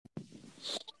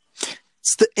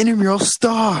It's the intramural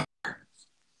star.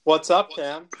 What's up,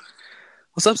 Cam?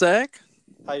 What's up, Zach?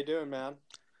 How you doing, man?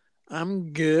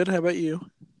 I'm good. How about you?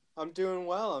 I'm doing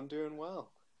well.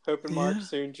 Hoping Yeah. Mark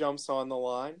soon jumps on the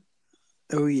line.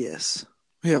 Oh, yes.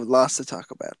 We have lots to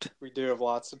talk about. We do have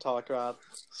lots to talk about.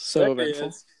 So There he eventful.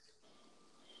 is.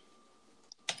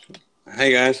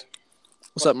 Hey, guys.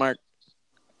 What's up, Mark?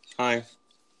 Hi.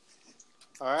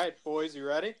 All right, boys, you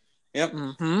ready? Yep.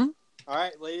 Mm-hmm. All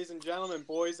right, ladies and gentlemen,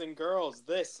 boys and girls,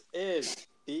 this is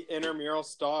the Intramural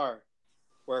Star,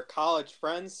 where college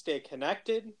friends stay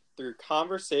connected through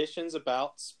conversations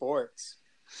about sports.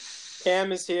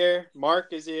 Cam is here,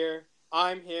 Mark is here,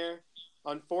 I'm here.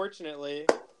 Unfortunately,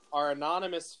 our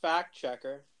anonymous fact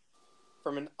checker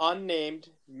from an unnamed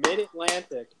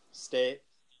mid-Atlantic state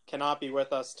cannot be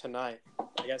with us tonight.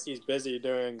 I guess he's busy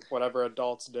doing whatever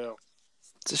adults do.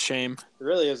 It's a shame. It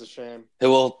really is a shame.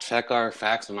 Who will check our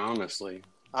facts anonymously?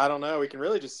 I don't know. We can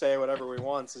really just say whatever we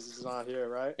want since he's not here,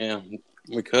 right? Yeah,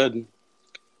 we could.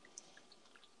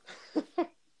 All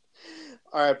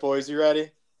right, boys, you ready?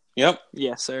 Yep.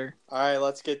 Yes, sir. All right,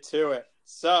 let's get to it.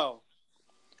 So,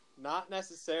 not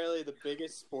necessarily the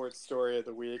biggest sports story of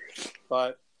the week,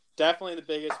 but definitely the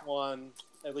biggest one,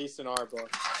 at least in our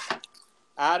book.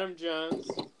 Adam Jones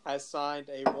has signed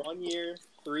a 1-year,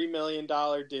 $3 million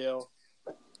deal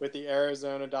with the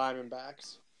Arizona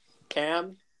Diamondbacks.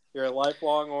 Cam, you're a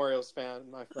lifelong Orioles fan,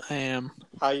 my friend. I am.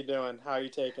 How you doing? How are you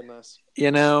taking this? You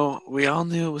know, we all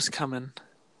knew it was coming.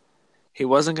 He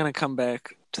wasn't going to come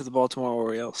back to the Baltimore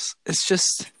Orioles. It's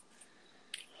just...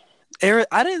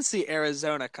 I didn't see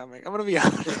Arizona coming. I'm going to be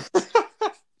honest.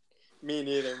 Me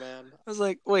neither, man. I was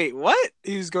like, wait, what?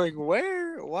 He was going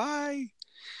where? Why?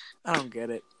 I don't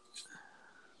get it.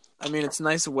 I mean, it's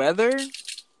nice weather.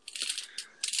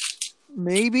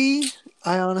 Maybe.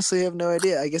 I honestly have no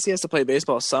idea. I guess he has to play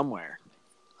baseball somewhere.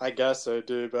 I guess so,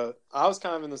 dude, but I was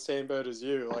kind of in the same boat as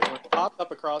you. Like, when it popped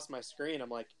up across my screen, I'm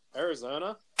like,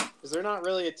 Arizona? Is there not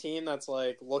really a team that's,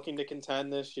 like, looking to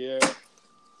contend this year?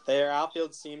 Their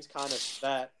outfield seems kind of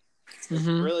set.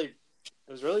 It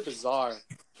was really bizarre.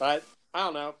 But I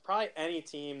don't know. Probably any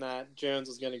team that Jones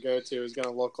was going to go to is going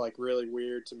to look, like, really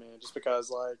weird to me. Just because,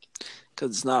 like...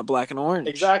 Because it's not black and orange.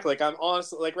 Exactly. Like, I'm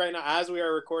honestly... Like, right now, as we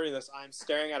are recording this, I'm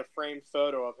staring at a framed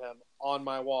photo of him on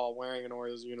my wall wearing an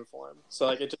Orioles uniform. So,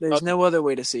 like, it just... There's no other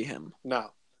way to see him.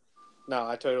 No,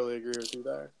 I totally agree with you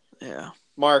there. Yeah.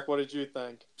 Mark, what did you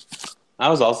think? I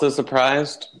was also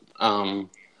surprised,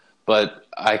 but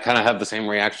I kind of have the same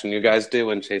reaction you guys do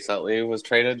when Chase Utley was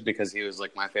traded because he was,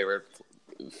 like, my favorite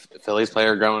Phillies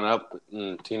player growing up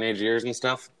in teenage years and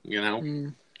stuff, you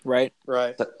know? Right.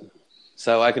 Right.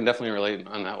 So I can definitely relate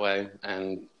on that way.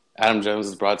 And Adam Jones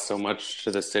has brought so much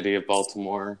to the city of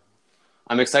Baltimore.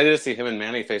 I'm excited to see him and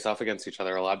Manny face off against each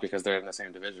other a lot because they're in the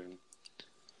same division.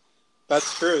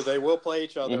 That's true. They will play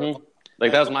each other. Mm-hmm.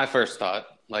 Like, that was my first thought.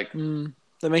 Like,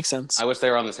 that makes sense. I wish they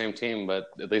were on the same team, but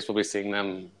at least we'll be seeing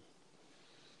them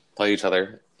play each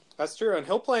other. That's true. And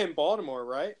he'll play in Baltimore,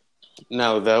 right?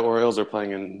 No, the Orioles are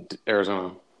playing in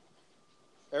Arizona.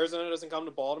 Arizona doesn't come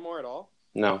to Baltimore at all?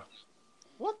 No.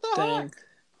 What the Dang. heck?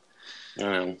 I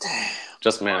know.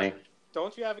 Just Manny.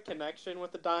 Don't you have a connection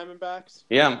with the Diamondbacks?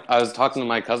 Yeah, I was talking to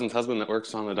my cousin's husband that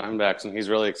works on the Diamondbacks, and he's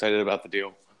really excited about the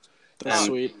deal. That's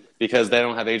sweet. Because they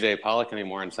don't have A.J. Pollock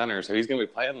anymore in center, so he's going to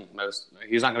be playing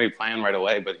he's not going to be playing right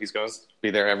away, but he's going to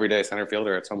be their everyday center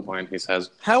fielder at some point, he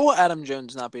says. How will Adam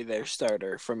Jones not be their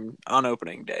starter on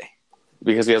opening day?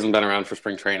 Because he hasn't been around for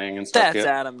spring training and stuff That's yet.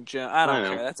 Adam Jones. I don't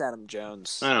know. care. That's Adam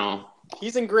Jones. I know.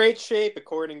 He's in great shape,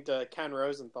 according to Ken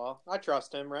Rosenthal. I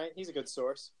trust him, right? He's a good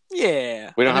source.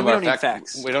 Yeah. We don't have our need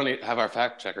facts. We don't have our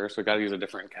fact checker, so we got to use a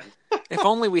different Ken. If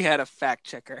only we had a fact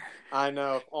checker. I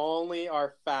know. If only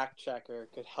our fact checker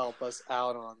could help us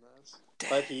out on this.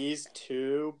 But he's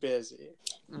too busy.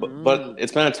 But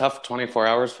it's been a tough 24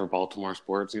 hours for Baltimore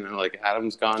sports. You know, like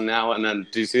Adam's gone now, and then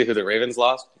do you see who the Ravens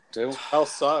lost to? Hell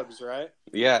Suggs, right?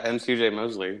 Yeah, and C.J.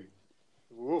 Mosley.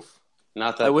 Woof.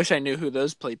 Not that I wish I knew who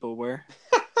those people were.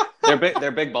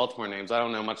 they're big Baltimore names. I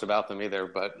don't know much about them either,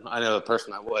 but I know the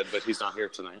person that would. But he's not here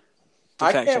tonight.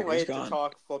 I can't wait to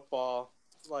talk football.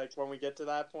 Like when we get to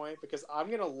that point, because I'm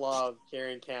gonna love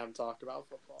hearing Cam talk about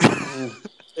football.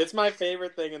 It's my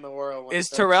favorite thing in the world. Is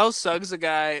Terrell Suggs a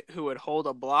guy who would hold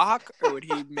a block, or would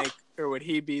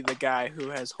he be the guy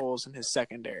who has holes in his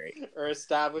secondary? Or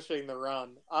establishing the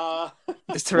run?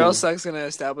 Is Terrell Suggs going to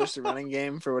establish the running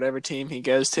game for whatever team he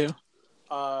goes to?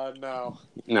 No.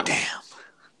 Damn.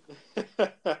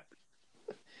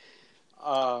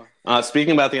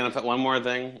 Speaking about the NFL, one more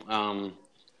thing.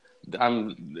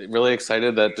 I'm really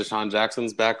excited that Deshaun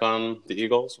Jackson's back on the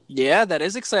Eagles. Yeah, that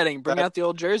is exciting. Bring out the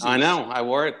old jersey. I know. I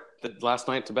wore it last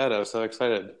night to bed. I was so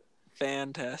excited.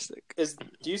 Fantastic.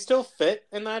 Do you still fit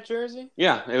in that jersey?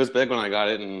 Yeah, it was big when I got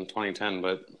it in 2010,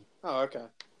 but Oh, okay.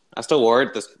 I still wore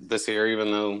it this year,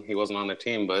 even though he wasn't on the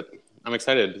team. But I'm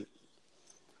excited.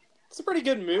 It's a pretty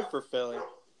good move for Philly.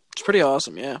 It's pretty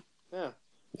awesome, yeah. Yeah.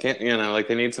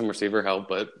 They need some receiver help,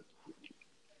 but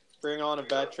Bring on a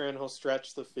veteran. He'll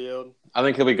stretch the field. I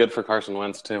think he'll be good for Carson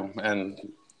Wentz too. And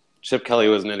Chip Kelly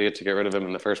was an idiot to get rid of him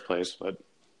in the first place, but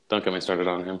don't get me started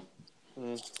on him.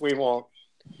 We won't.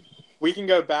 We can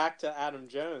go back to Adam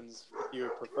Jones if you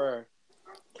would prefer.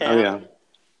 Oh yeah.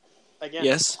 Again,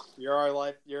 Yes. You're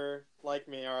like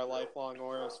me, are a lifelong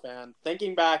Orioles fan.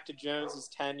 Thinking back to Jones's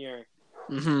tenure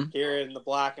here in the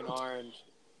black and orange,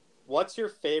 what's your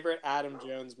favorite Adam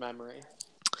Jones memory?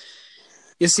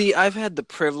 You see, I've had the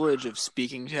privilege of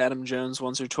speaking to Adam Jones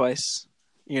once or twice.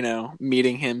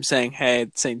 Meeting him, saying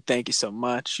thank you so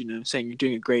much. Saying you're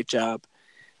doing a great job,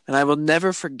 and I will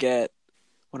never forget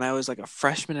when I was like a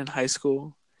freshman in high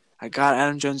school. I got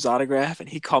Adam Jones' autograph, and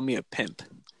he called me a pimp.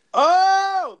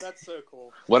 Oh, that's so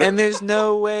cool. And there's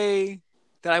no way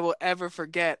that I will ever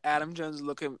forget Adam Jones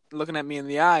looking at me in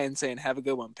the eye and saying, "Have a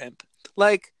good one, pimp."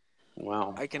 Like,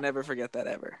 wow. I can never forget that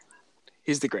ever.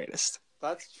 He's the greatest.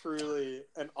 That's truly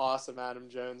an awesome Adam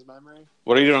Jones memory.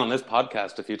 What are you doing on this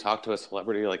podcast if you talk to a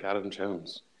celebrity like Adam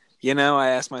Jones? I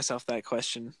ask myself that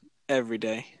question every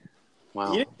day.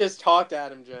 Wow. You didn't just talk to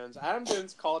Adam Jones. Adam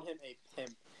Jones called him a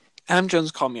pimp. Adam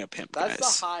Jones called me a pimp, That's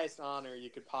guys. the highest honor you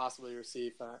could possibly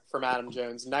receive from Adam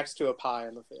Jones, next to a pie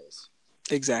in the face.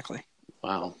 Exactly.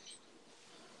 Wow.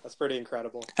 That's pretty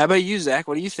incredible. How about you, Zach?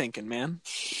 What are you thinking, man?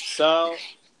 So,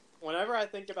 whenever I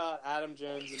think about Adam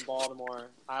Jones in Baltimore,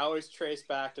 I always trace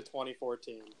back to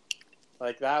 2014.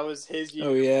 Like, that was his year.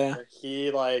 Oh, yeah.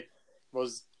 He,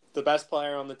 was the best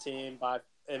player on the team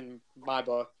in my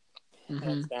book,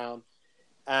 hands down.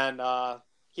 And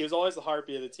he was always the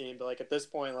heartbeat of the team, but, at this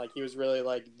point, he was really,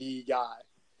 the guy.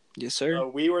 Yes, sir. So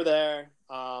we were there,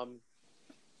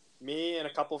 me and a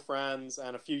couple friends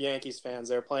and a few Yankees fans.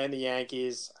 They were playing the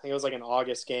Yankees. I think it was, an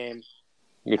August game.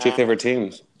 Your two favorite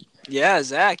teams. Yeah,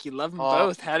 Zach, you love them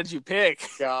both. How did you pick?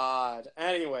 God.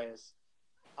 Anyways,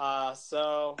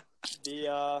 so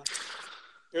it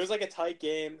was a tight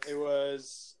game. It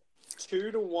was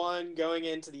 2-1 going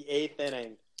into the 8th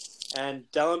inning, and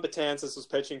Dellin Betances was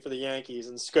pitching for the Yankees,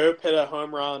 and Scope hit a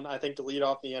home run, I think, to lead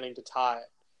off the inning to tie it.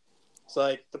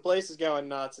 So the place is going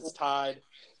nuts. It's tied,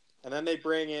 and then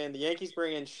the Yankees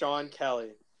bring in Sean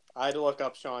Kelly. I had to look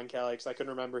up Sean Kelly because I couldn't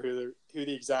remember who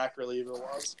the exact reliever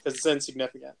was because it's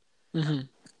insignificant.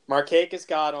 Markakis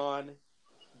got on,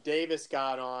 Davis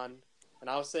got on, and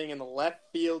I was sitting in the left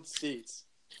field seats.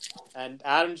 And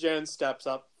Adam Jones steps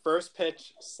up, first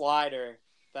pitch slider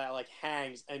that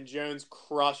hangs, and Jones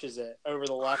crushes it over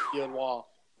the left field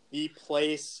wall. The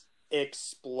place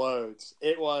explodes.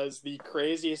 It was the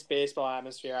craziest baseball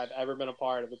atmosphere I've ever been a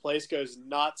part of. The place goes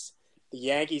nuts. The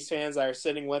Yankees fans that are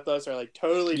sitting with us are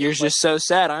totally. You're just so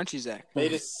sad, aren't you, Zach? They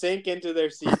just sink into their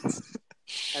seats.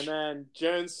 And then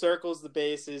Jones circles the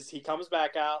bases. He comes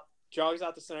back out, jogs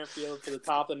out to center field for the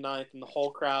top of the 9th, and the whole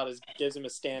crowd gives him a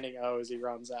standing O as he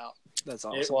runs out. That's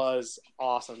awesome. It was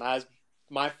awesome. That is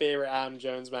my favorite Adam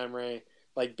Jones memory.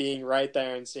 Being right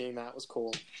there and seeing that was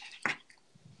cool.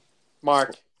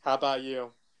 Mark, how about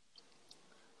you?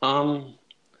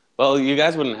 Well, you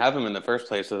guys wouldn't have him in the first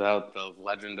place without the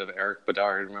legend of Eric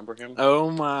Bedard. Remember him? Oh,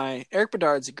 my. Eric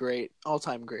Bedard's a great,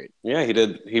 all-time great. Yeah, he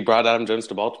did. He brought Adam Jones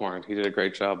to Baltimore, and he did a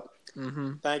great job.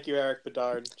 Thank you, Eric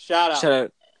Bedard. Shout out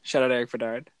Eric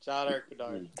Bedard. Shout out Eric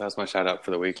Bedard. That was my shout-out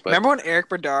for the week. But remember when Eric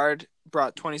Bedard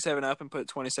brought 27 up and put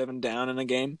 27 down in a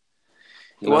game?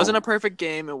 It wasn't a perfect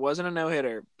game. It wasn't a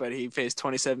no-hitter, but he faced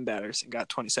 27 batters and got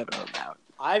 27 of them out.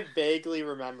 I vaguely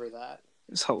remember that.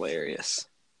 It was hilarious.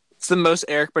 It's the most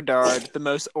Eric Bedard, the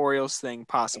most Orioles thing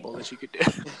possible that you could do.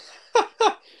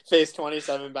 Face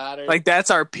 27 batters. That's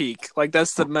our peak.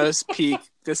 That's the most peak.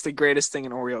 That's the greatest thing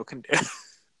an Oriole can do.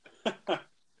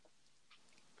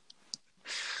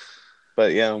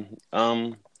 But yeah,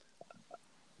 I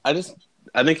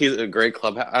think he's a great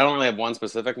clubhouse. I don't really have one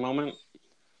specific moment,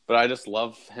 but I just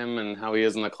love him and how he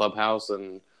is in the clubhouse,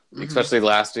 and especially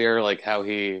last year, how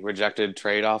he rejected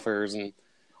trade offers, and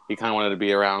he kind of wanted to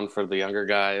be around for the younger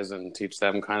guys and teach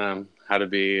them kind of how to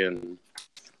be, and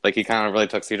he kind of really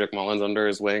took Cedric Mullins under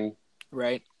his wing.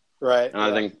 Right.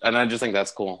 And I just think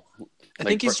that's cool. I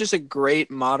think he's just a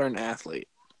great modern athlete.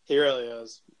 He really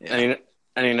is. Yeah.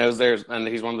 And he knows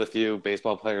he's one of the few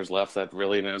baseball players left that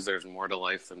really knows there's more to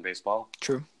life than baseball.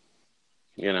 True.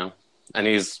 And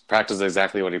he's practiced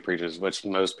exactly what he preaches, which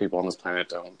most people on this planet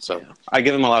don't. So I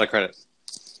give him a lot of credit.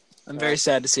 I'm very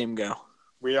sad to see him go.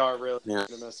 We are really Yeah.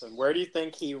 going to miss him. Where do you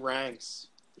think he ranks,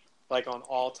 like, on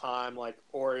all-time, like,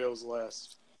 Orioles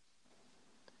list?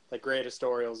 Like, greatest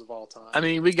Orioles of all time. I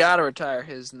mean, we got to retire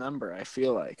his number, I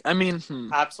feel like. I mean,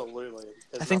 Absolutely.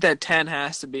 I think that 10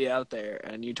 has to be out there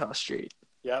on Utah Street.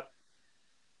 Yep.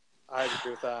 I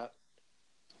agree with that.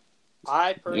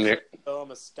 I personally feel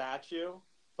him a statue,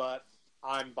 but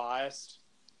I'm biased.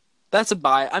 That's a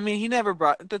buy. I mean, he never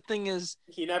brought. The thing is,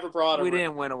 He never brought him. we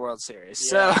didn't win a World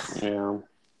Series, Yeah. so Yeah.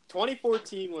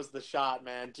 2014 was the shot,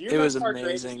 man. Do you It remember was our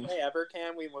amazing. greatest day ever,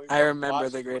 Cam? We I remember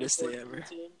watched the greatest day 2014 ever.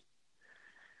 team.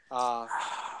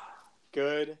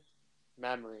 Good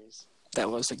memories. That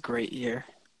was a great year.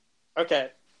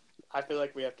 Okay, I feel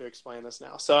like we have to explain this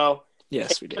now. So,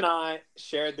 Yes, we Cam did. and I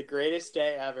shared the greatest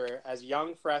day ever as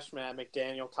young freshmen at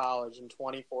McDaniel College in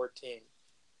 2014.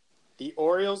 The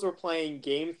Orioles were playing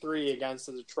Game 3 against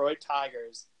the Detroit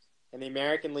Tigers in the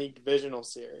American League Divisional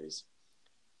Series.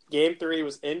 Game 3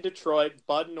 was in Detroit.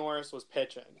 Bud Norris was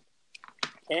pitching.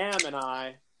 Cam and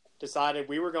I decided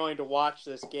we were going to watch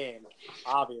this game,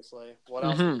 obviously. What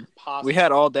else was possible? We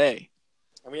had all day.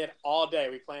 And we had all day.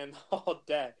 We planned all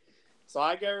day. So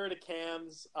I go over to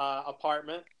Cam's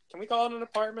apartment. Can we call it an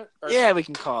apartment? Yeah, we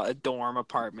can call it a dorm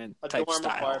apartment type dorm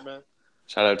style. apartment.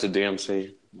 Shout out to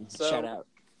DMC. So Shout out.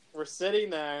 we're sitting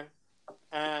there,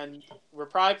 and we're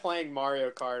probably playing Mario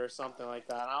Kart or something like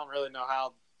that. I don't really know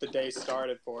how the day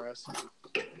started for us.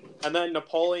 And then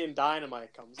Napoleon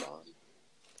Dynamite comes on.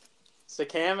 So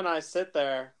Cam and I sit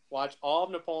there, watch all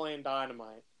of Napoleon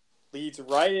Dynamite. Leads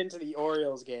right into the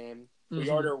Orioles game. We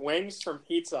order wings from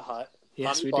Pizza Hut.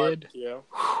 Yes, we barbecue. did.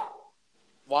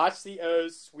 Watch the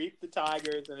O's sweep the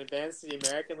Tigers and advance to the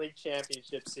American League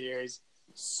Championship Series.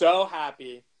 So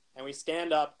happy. And we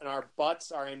stand up, and our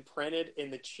butts are imprinted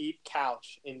in the cheap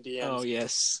couch in DMC. Oh,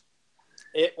 yes.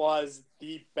 It was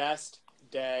the best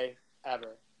day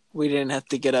ever. We didn't have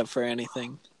to get up for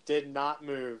anything. Did not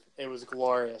move. It was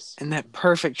glorious. And that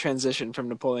perfect transition from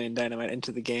Napoleon Dynamite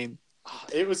into the game.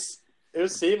 It was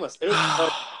seamless. It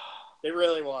was. It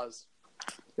really was.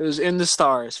 It was in the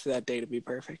stars for that day to be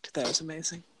perfect. That was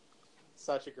amazing.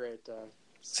 Such a great day.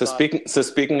 So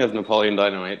speaking of Napoleon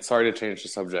Dynamite, sorry to change the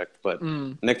subject, but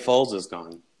Nick Foles is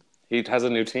gone. He has a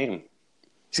new team.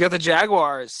 He's got the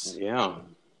Jaguars. Yeah.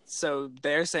 So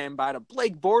they're saying bye to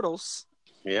Blake Bortles.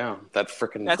 Yeah, that's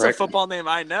freaking That's a football name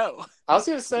I know. I was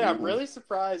gonna say, I'm really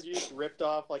surprised you just ripped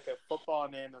off like a football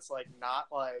name that's like not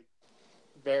like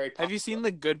very popular. Have you seen The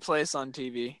Good Place on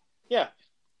TV? Yeah.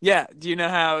 Yeah. Do you know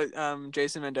how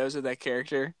Jason Mendoza, that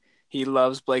character, he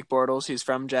loves Blake Bortles? He's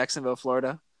from Jacksonville,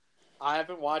 Florida. I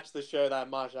haven't watched the show that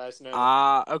much. I just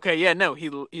know. Okay. Yeah, no,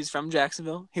 he's from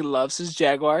Jacksonville. He loves his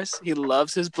Jaguars. He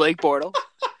loves his Blake Bortles.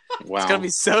 Wow. It's going to be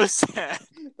so sad.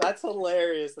 That's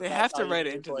hilarious. They have to write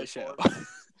it into the show.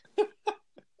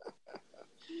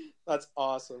 That's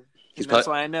awesome. That's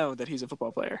why I know that he's a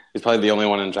football player. He's probably the only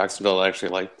one in Jacksonville that actually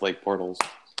liked Blake Bortles.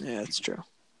 Yeah, that's true.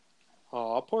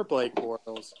 Oh, poor Blake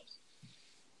Bortles.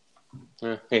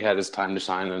 Yeah, he had his time to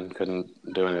shine and couldn't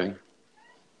do anything.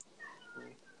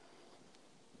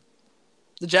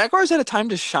 The Jaguars had a time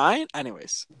to shine?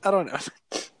 Anyways, I don't know.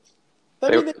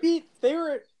 They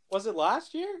were. Was it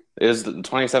last year? It was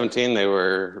 2017.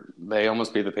 They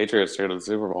almost beat the Patriots to go to the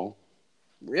Super Bowl.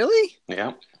 Really?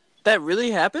 Yeah. That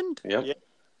really happened? Yep. Yeah.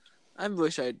 I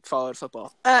wish I'd followed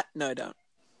football. No, I don't.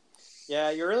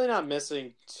 Yeah, you're really not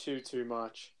missing too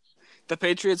much. The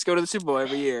Patriots go to the Super Bowl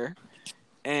every year,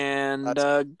 and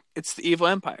it's the evil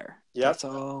empire. Yep. That's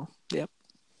all. Yep.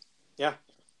 Yeah.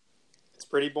 It's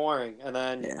pretty boring. And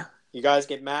then you guys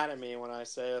get mad at me when I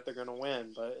say that they're going to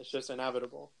win, but it's just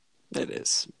inevitable. It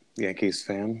is. Yankees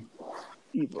fan.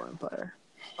 Evil empire.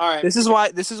 All right. This is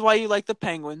why you like the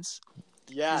Penguins.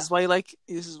 Yeah. This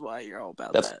is why you're all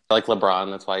about That's that. like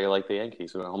LeBron. That's why you like the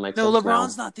Yankees. It all makes sense.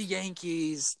 LeBron's now. not the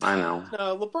Yankees. I know.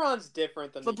 No, LeBron's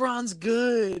different than LeBron's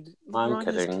good. I'm LeBron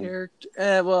has kidding. character.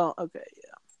 Well, okay,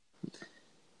 yeah.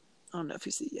 I don't know if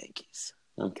he's the Yankees.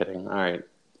 I'm kidding. All right.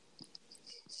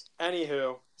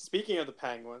 Anywho, speaking of the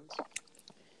Penguins,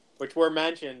 which were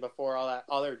mentioned before all that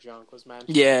other junk was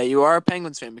mentioned. Yeah, you are a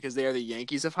Penguins fan because they are the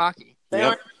Yankees of hockey. They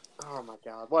are. Oh my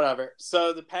God! Whatever.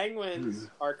 So the Penguins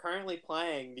are currently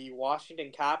playing the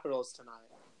Washington Capitals tonight,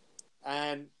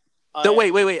 and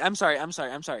wait. I'm sorry.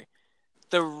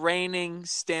 The reigning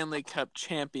Stanley Cup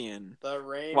champion, the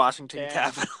reigning Washington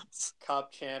Capitals.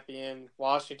 Cup champion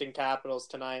Washington Capitals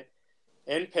tonight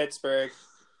in Pittsburgh.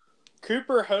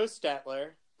 Cooper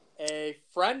Hostetler, a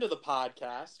friend of the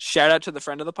podcast. Shout out to the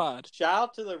friend of the pod. Shout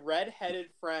out to the redheaded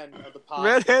friend of the podcast.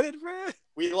 Redheaded friend.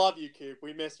 We love you, Coop.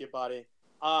 We miss you, buddy.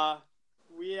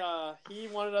 He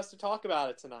wanted us to talk about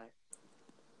it tonight.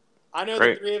 I know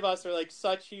Great. the three of us are like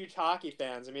such huge hockey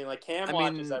fans. I mean, like Cam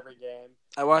watches every game.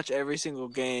 I watch every single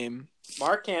game.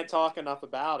 Mark can't talk enough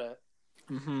about it.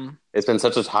 Mm-hmm. It's been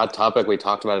such a hot topic. We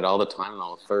talked about it all the time in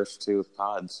all the first 2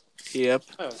 pods. Yep.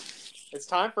 Oh, it's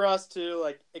time for us to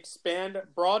like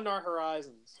broaden our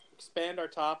horizons, expand our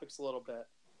topics a little bit.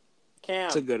 Cam,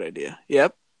 It's a good idea.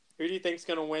 Yep. who do you think's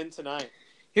going to win tonight?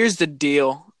 Here's the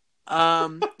deal.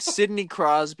 Sidney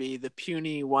Crosby, the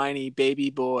puny, whiny baby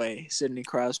boy, Sidney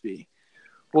Crosby,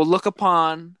 will look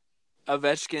upon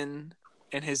Ovechkin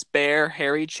and his bare,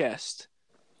 hairy chest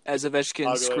as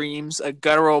Ovechkin screams a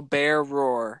guttural bear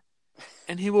roar,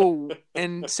 and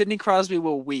Sidney Crosby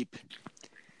will weep.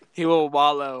 He will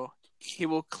wallow. He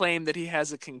will claim that he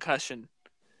has a concussion,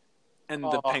 and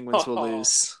the Penguins will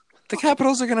lose. The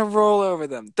Capitals are going to roll over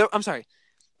them.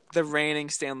 The reigning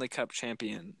Stanley Cup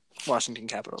champion Washington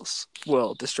Capitals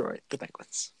will destroy the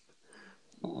Penguins.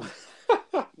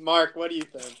 Mark, what do you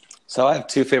think? So I have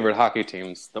 2 favorite hockey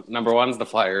teams. Number 1's the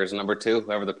Flyers. Number 2,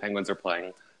 whoever the Penguins are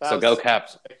playing. So go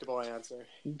Caps. Predictable answer.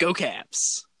 Go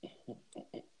Caps.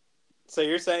 So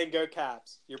you're saying go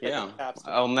Caps. You're picking Caps.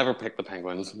 I'll never pick the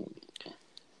Penguins.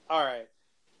 All right.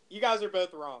 You guys are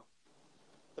both wrong.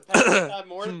 The Penguins have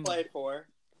more to play for.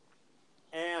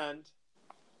 And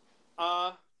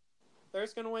they're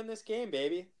just going to win this game,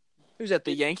 baby. Who's that,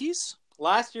 the Yankees?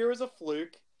 Last year was a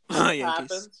fluke. Yankees.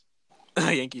 Happens.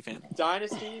 Yankee fan.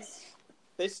 Dynasties,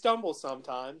 they stumble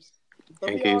sometimes.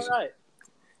 They'll be Yankees. all right.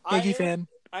 Yankee fan.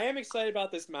 I am excited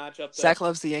about this matchup. Zach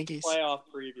loves the Yankees. Playoff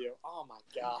preview. Oh, my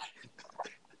God.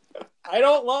 I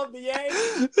don't love the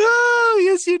Yankees. Oh,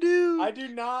 yes, you do. I do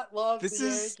not love the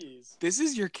Yankees. This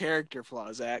is your character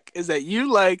flaw, Zach, is that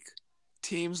you like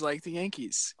teams like the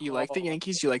Yankees. You like the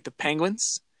Yankees. You like the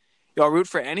Penguins. You all root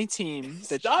for any team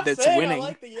that's winning. I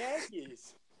like the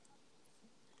Yankees.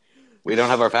 We don't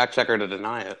have our fact checker to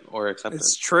deny it or accept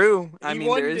It's it. true. I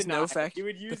mean, there is no fact.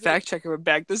 The fact checker would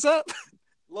back this up.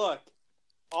 Look,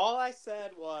 all I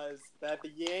said was that the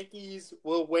Yankees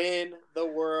will win the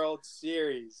World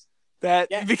Series.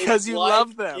 Because you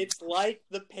love them. It's like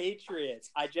the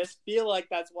Patriots. I just feel like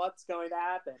that's what's going to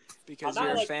happen. Because I'm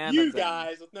you're not a fan like you of them.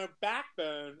 guys with no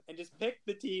backbone and just pick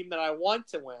the team that I want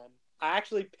to win. I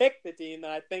actually pick the team that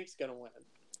I think's going to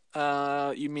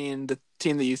win. You mean the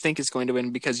team that you think is going to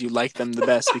win because you like them the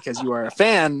best because you are a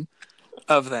fan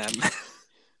of them.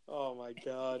 Oh, my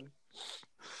God.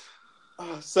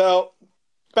 So,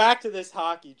 back to this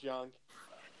hockey junk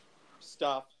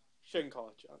stuff. Shouldn't call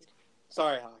it junk.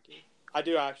 Sorry, hockey. I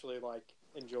do actually,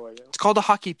 enjoy it. It's called a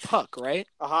hockey puck, right?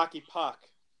 A hockey puck.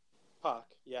 Puck,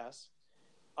 yes.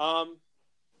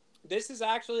 This is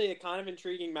actually a kind of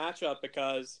intriguing matchup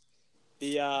because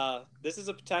this is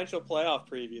a potential playoff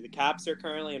preview. The Caps are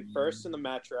currently in first in the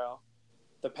Metro.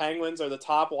 The Penguins are the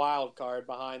top wild card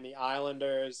behind the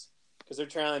Islanders because they're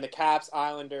trailing the Caps,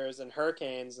 Islanders, and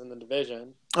Hurricanes in the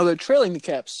division. Oh, they're trailing the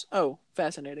Caps. Oh,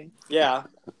 fascinating. Yeah,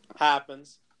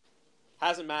 happens.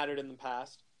 Hasn't mattered in the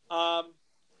past.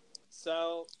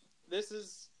 So this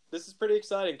is pretty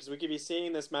exciting because we could be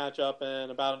seeing this matchup in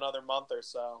about another month or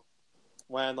so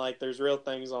when there's real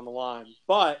things on the line.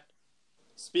 But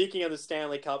speaking of the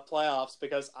Stanley Cup playoffs,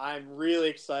 because I'm really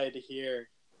excited to hear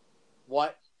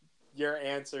what your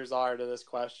answers are to this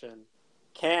question.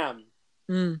 Cam,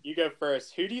 you go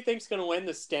first. Who do you think's going to win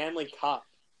the Stanley Cup?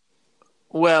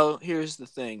 Well, here's the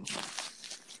thing.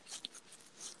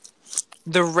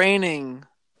 The reigning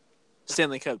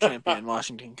Stanley Cup champion,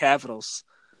 Washington Capitals,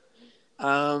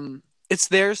 it's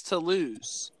theirs to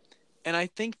lose. And I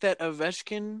think that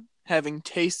Ovechkin, having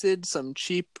tasted some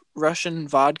cheap Russian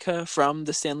vodka from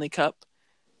the Stanley Cup,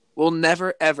 will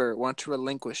never, ever want to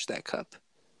relinquish that cup.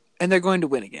 And they're going to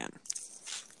win again.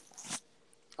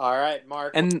 All right,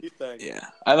 Mark, what do you think? Yeah.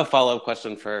 I have a follow-up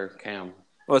question for Cam.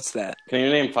 What's that? Can you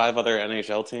name 5 other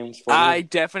NHL teams for me? I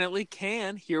definitely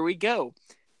can. Here we go.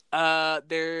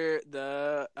 They're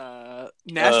the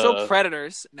Nashville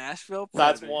Predators. Nashville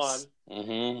Predators. That's one.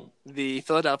 Mm-hmm. The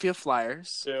Philadelphia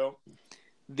Flyers. 2.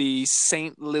 The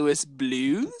St. Louis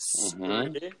Blues.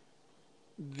 Mm-hmm. 3.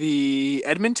 The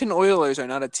Edmonton Oilers are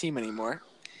not a team anymore.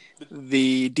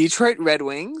 The Detroit Red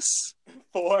Wings.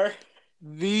 4.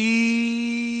 The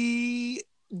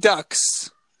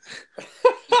Ducks.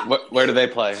 Where do they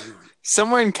play?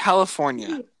 Somewhere in California.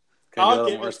 Can you I'll be a little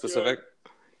give more it to specific?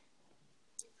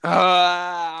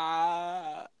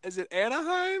 Is it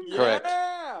Anaheim? Correct.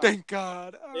 Yeah. Thank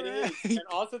God. All It right. is. And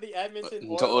also the Edmonton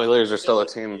Oilers. The Oilers are still a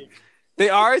team. They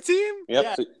are a team?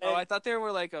 Yep. Yeah. Oh, I thought they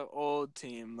were like an old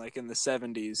team, like in the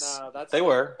 70s. No, that's They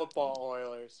were. football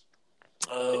Oilers.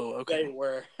 Oh, okay. They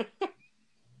were.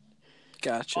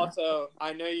 Gotcha. Also,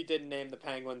 I know you didn't name the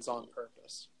Penguins on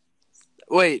purpose.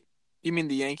 Wait, You mean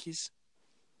the Yankees?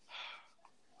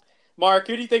 Mark,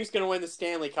 who do you think is going to win the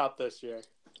Stanley Cup this year?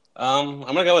 I'm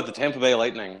gonna go with the Tampa Bay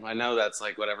Lightning. I know that's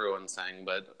like what everyone's saying,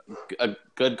 but a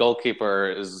good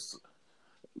goalkeeper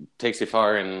takes you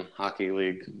far in hockey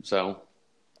league. So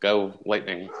go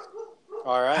Lightning.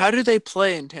 All right. How do they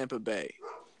play in Tampa Bay?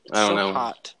 It's I don't so know.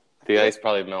 hot. The ice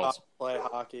probably melts. Play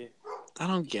hockey. I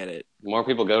don't get it. More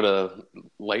people go to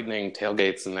Lightning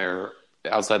tailgates and they're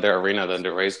outside their arena than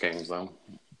to Rays games, though.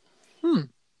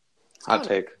 Hot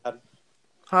take.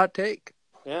 Hot take.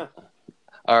 Yeah.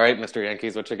 All right, Mr.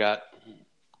 Yankees, what you got?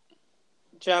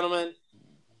 Gentlemen,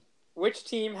 which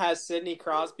team has Sidney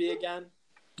Crosby again?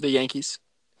 The Yankees.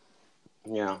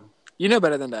 Yeah. You know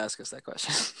better than to ask us that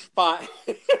question. Fine.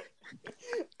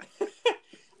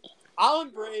 I'll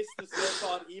embrace the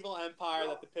so-called evil empire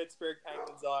that the Pittsburgh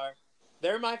Penguins are.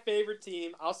 They're my favorite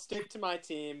team. I'll stick to my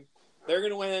team. They're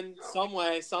going to win some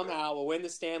way, somehow. We'll win the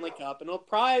Stanley Cup, and it'll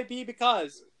probably be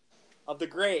because of the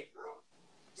great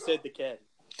Sid the Kid.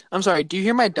 I'm sorry, do you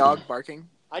hear my dog barking?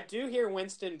 I do hear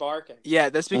Winston barking. Yeah,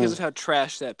 that's because of how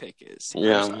trash that pick is.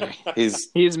 Yeah.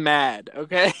 He's mad,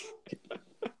 okay?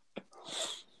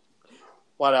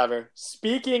 Whatever.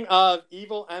 Speaking of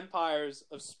evil empires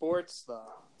of sports,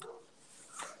 though,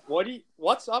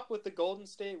 what's up with the Golden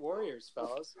State Warriors,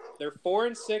 fellas? They're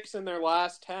 4-6 in their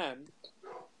last 10,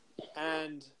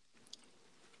 and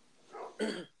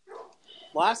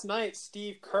last night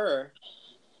Steve Kerr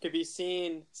could be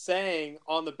seen saying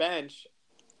on the bench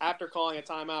after calling a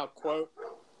timeout, quote,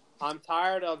 "I'm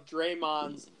tired of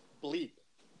Draymond's bleep."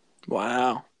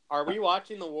 Wow. Are we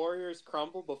watching the Warriors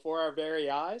crumble before our very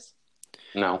eyes?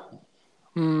 No.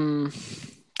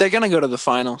 They're going to go to the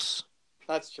finals.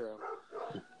 That's true.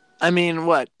 I mean,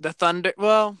 what? The Thunder?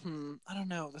 Well, I don't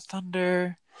know. The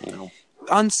Thunder. No.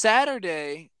 On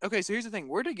Saturday. Okay, so here's the thing.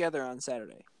 We're together on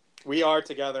Saturday. We are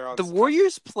together on The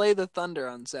Warriors play the Thunder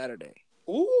on Saturday.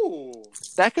 Ooh.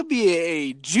 That could be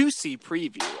a juicy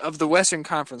preview of the Western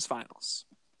Conference Finals.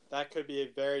 That could be a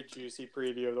very juicy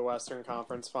preview of the Western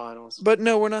Conference Finals. But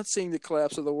no, we're not seeing the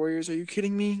collapse of the Warriors. Are you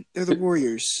kidding me? They're the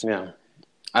Warriors. Yeah.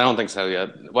 I don't think so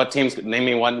yet. Name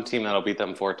me one team that'll beat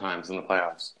them 4 times in the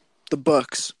playoffs. The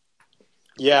Bucks.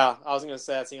 Yeah, I was going to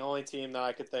say that's the only team that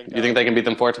I could think of. You think they can beat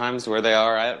them 4 times where they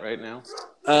are at right now?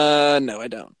 No, I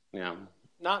don't. Yeah.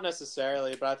 Not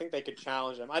necessarily, but I think they could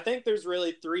challenge them. I think there's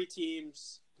really 3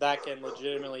 teams that can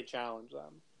legitimately challenge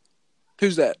them.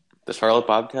 Who's that? The Charlotte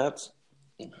Bobcats?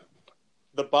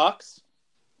 The Bucks,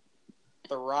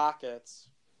 the Rockets,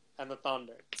 and the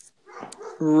Thunder.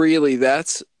 Really?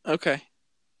 That's okay.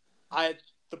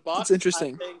 The Bucks. That's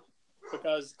interesting. I think,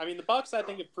 because the Bucks, I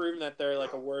think, have proven that they're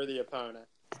like a worthy opponent.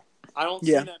 I don't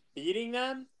see Yeah. them beating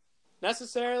them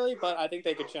necessarily, but I think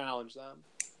they could challenge them.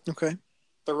 Okay.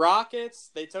 The Rockets,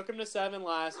 they took him to 7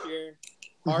 last year.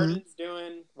 Harden's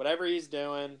doing whatever he's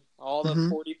doing, all the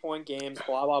 40-point games,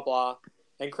 blah, blah, blah.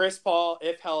 And Chris Paul,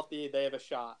 if healthy, they have a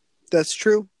shot. That's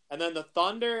true. And then the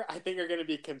Thunder, I think, are going to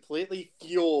be completely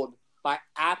fueled by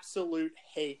absolute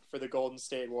hate for the Golden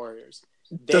State Warriors.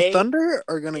 The Thunder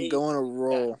are going to go on a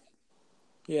roll.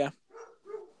 Yeah.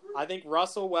 I think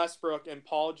Russell Westbrook and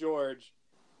Paul George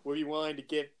would be willing to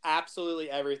give absolutely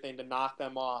everything to knock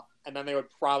them off, and then they would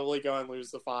probably go and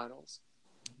lose the finals.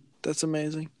 That's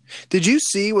amazing. Did you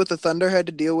see what the Thunder had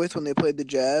to deal with when they played the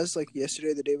Jazz like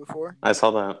yesterday, the day before? I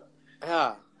saw that.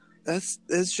 Yeah.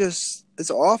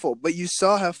 It's awful. But you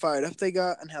saw how fired up they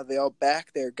got and how they all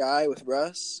backed their guy with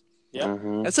Russ. Yeah.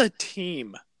 Mm-hmm. That's a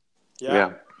team.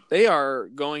 Yeah. They are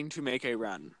going to make a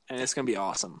run, and it's going to be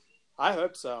awesome. I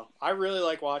hope so. I really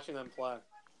like watching them play.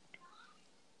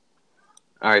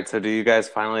 All right, so do you guys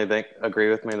finally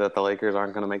agree with me that the Lakers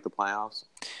aren't going to make the playoffs?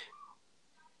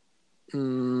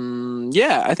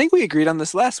 Yeah, I think we agreed on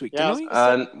this last week, didn't we?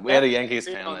 We had a Yankees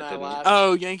fan that didn't.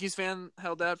 Oh, Yankees fan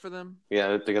held out for them?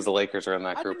 Yeah, because the Lakers are in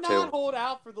that group, too. I did not hold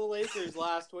out for the Lakers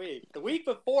last week. The week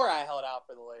before, I held out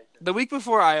for the Lakers. The week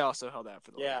before, I also held out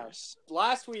for the Lakers.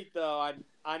 Last week, though,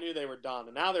 I knew they were done.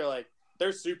 And now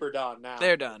they're super done now.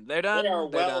 They're done. They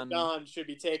are done. Should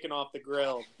be taken off the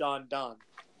grill. Done.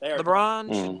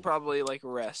 LeBron should probably,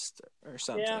 rest or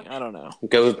something. Yeah. I don't know.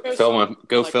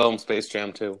 Go film Space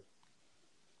Jam 2.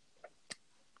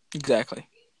 Exactly.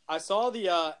 I saw the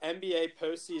NBA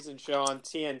postseason show on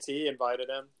TNT invited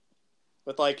him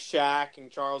with Shaq and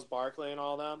Charles Barkley and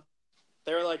all them.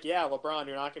 They were like, "Yeah, LeBron,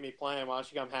 you're not going to be playing. Why don't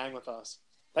you come hang with us?"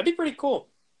 That'd be pretty cool.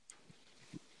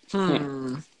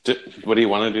 Would he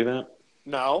want to do that?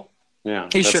 No. Yeah.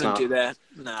 He shouldn't do that.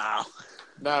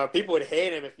 No, people would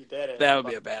hate him if he did it. That would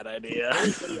be a bad idea. That'd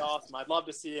be pretty awesome. I'd love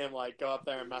to see him go up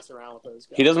there and mess around with those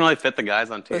guys. He doesn't really fit the guys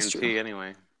on TNT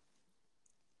anyway.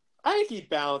 I think he'd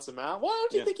balance them out. Why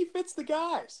don't you Yeah. think he fits the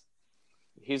guys?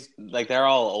 He's like they're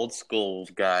all old school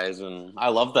guys, and I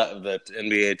love that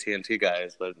NBA TNT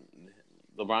guys, but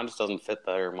LeBron just doesn't fit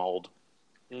their mold.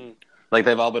 Mm. Like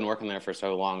they've all been working there for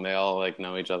so long, they all like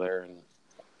know each other,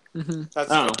 and That's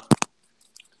I don't know.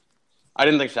 I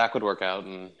didn't think Shaq would work out,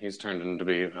 and he's turned into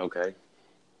be okay.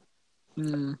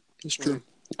 It's true.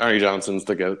 Arnie Johnson's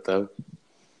the GOAT, though.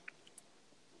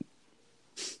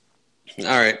 All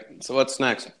right, so what's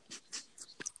next?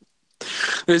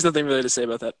 There's nothing really to say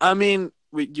about that. I mean,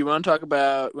 you want to talk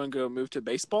about? Want to go move to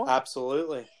baseball?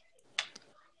 Absolutely.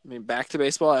 I mean, back to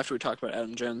baseball after we talked about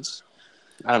Adam Jones.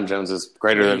 Adam Jones is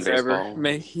greater than baseball.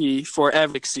 May he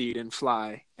forever exceed and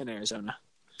fly in Arizona.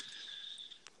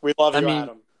 We love you,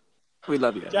 Adam. We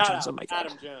love you, Adam Shout Jones. out Oh my God.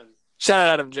 Adam Jones. Shout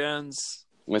out Adam Jones.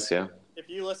 Miss you. If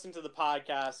you listen to the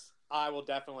podcast, I will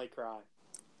definitely cry.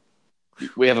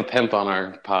 We have a pimp on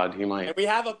our pod. He might. And we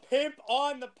have a pimp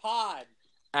on the pod.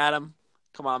 Adam,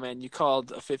 come on, man. You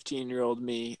called a 15-year-old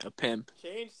me a pimp.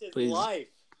 Changed his Please. life.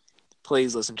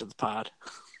 Please listen to the pod.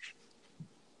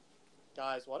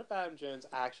 Guys, what if Adam Jones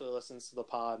actually listens to the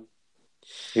pod?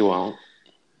 He won't.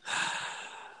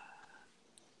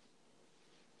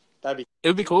 It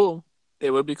would be cool.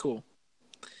 It would be cool.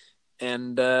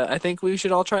 And I think we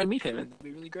should all try and meet him. It'd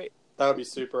be really great. That would be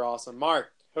super awesome.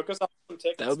 Mark, hook us up with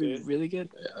some tickets, That would be dude. really good.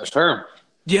 Yeah, sure.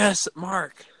 Yes,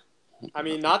 Mark. I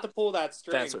mean, not to pull that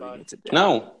string, That's what we but need to do.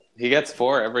 No, he gets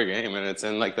 4 every game, and it's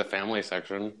in like the family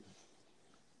section.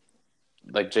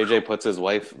 Like JJ puts his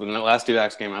wife. In the last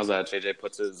D-backs game I was at, JJ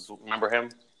puts his. Remember him?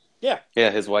 yeah. Yeah,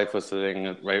 his wife was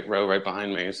sitting right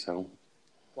behind me. So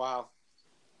Wow.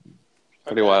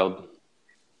 pretty Okay. wild.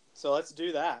 So let's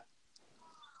do that.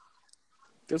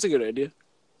 That's a good idea.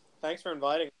 Thanks for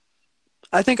inviting.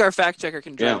 I think our fact checker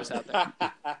can drive Yeah. us out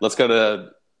there. Let's go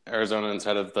to Arizona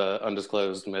instead of the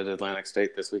undisclosed Mid-Atlantic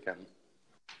State this weekend.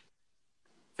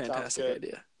 Fantastic good.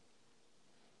 idea.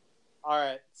 All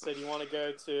right. So do you want to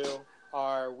go to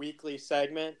our weekly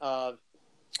segment of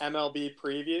MLB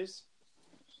previews?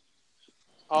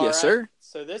 All Yes, sir.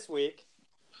 So this week,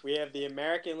 we have the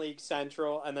American League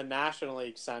Central and the National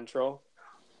League Central.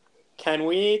 Can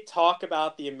we talk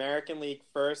about the American League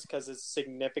first because it's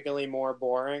significantly more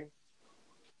boring?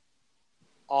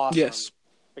 Awesome. Yes.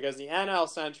 Because the NL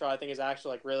Central, I think, is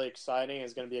actually like really exciting.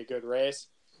 It's going to be a good race.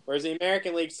 Whereas the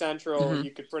American League Central, you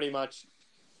could pretty much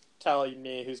tell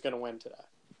me who's going to win today.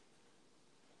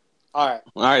 All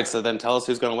right. So then tell us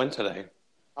who's going to win today.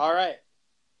 All right.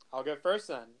 I'll go first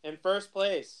then. In first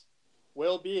place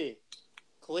will be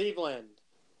Cleveland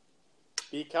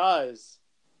because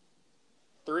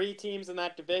 3 teams in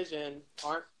that division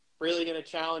aren't really going to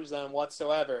challenge them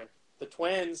whatsoever. The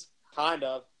Twins, kind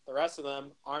of. The rest of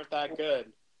them aren't that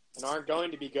good and aren't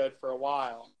going to be good for a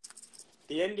while.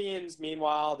 The Indians,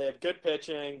 meanwhile, they have good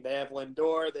pitching. They have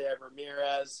Lindor. They have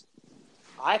Ramirez.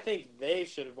 I think they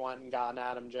should have went and gotten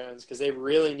Adam Jones because they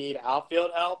really need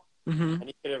outfield help, and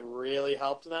he could have really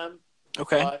helped them.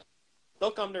 Okay. But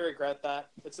they'll come to regret that.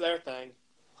 It's their thing.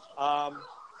 But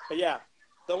yeah,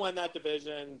 they'll win that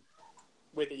division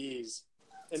with ease.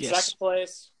 In second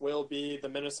place will be the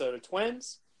Minnesota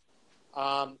Twins.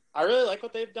 I really like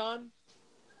what they've done.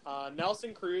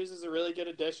 Nelson Cruz is a really good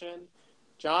addition.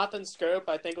 Jonathan Scope,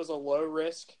 I think, was a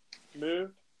low-risk move.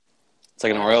 It's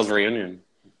like an Orioles reunion.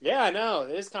 Yeah, I know.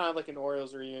 It is kind of like an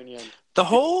Orioles reunion. The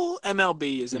whole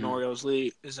MLB is an Orioles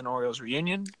league, is an Orioles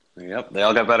reunion. Yep, they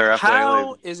all got better after they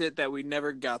How leave. is it that we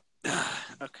never got? Okay,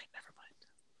 never mind.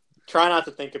 Try not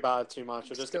to think about it too much.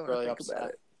 You'll just Still get really not think about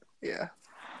upset. it. Yeah.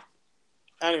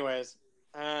 Anyways,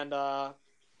 and I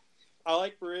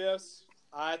like Barrios.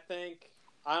 I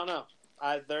don't know.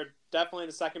 They're definitely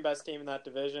the second best team in that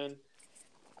division.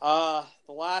 The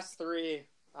last 3,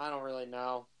 I don't really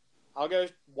know. I'll go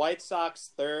White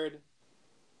Sox third.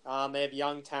 They have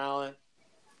young talent,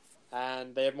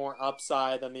 and they have more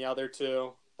upside than the other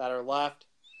 2 that are left.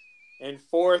 In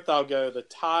fourth, I'll go the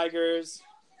Tigers.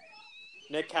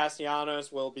 Nick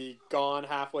Castellanos will be gone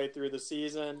halfway through the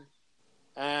season.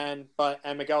 And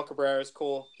Miguel Cabrera is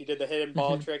cool. He did the hidden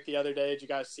ball trick the other day. Did you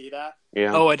guys see that?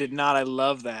 Yeah. Oh, I did not. I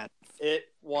love that. It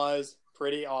was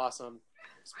pretty awesome.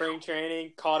 Spring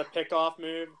training, caught a pickoff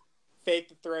move, faked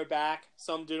the throw back.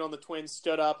 Some dude on the Twins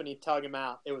stood up and he tugged him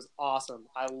out. It was awesome.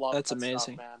 I love That's that amazing.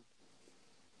 stuff, man.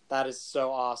 That is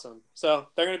so awesome. So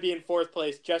they're going to be in fourth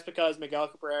place just because Miguel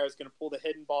Cabrera is going to pull the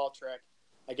hidden ball trick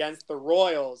against the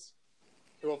Royals,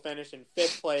 who will finish in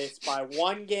fifth place by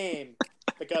 1 game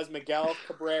because Miguel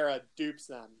Cabrera dupes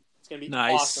them. It's going to be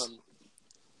Nice. awesome.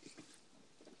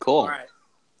 Cool. All right.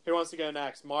 Who wants to go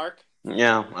next? Mark?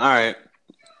 Yeah. All right.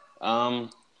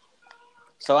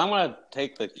 So I'm going to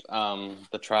take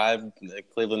the Tribe, the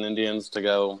Cleveland Indians, to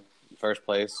go first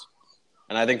place.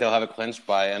 And I think they'll have it clinched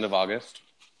by end of August.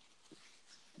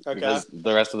 Okay. Because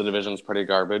the rest of the division is pretty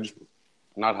garbage.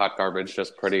 Not hot garbage,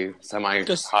 just pretty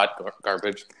semi-hot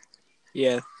garbage.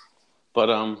 Yeah.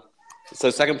 But,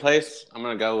 so second place, I'm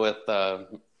going to go with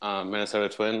Minnesota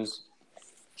Twins.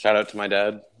 Shout out to my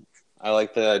dad. I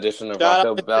like the addition of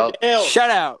Rocco Baldelli.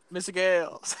 Shout out, Mr.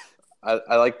 Gales.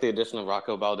 I like the addition of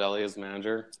Rocco Baldelli as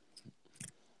manager.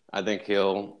 I think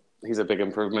he's a big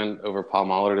improvement over Paul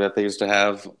Muller that they used to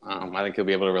have. I think he'll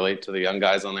be able to relate to the young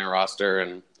guys on their roster,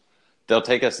 and they'll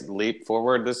take a leap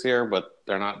forward this year, but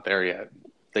they're not there yet.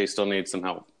 They still need some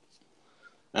help.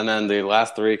 And then the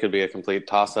last three could be a complete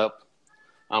toss-up.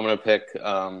 I'm going to pick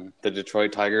the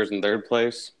Detroit Tigers in third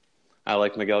place. I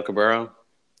like Miguel Cabrera,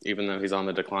 even though he's on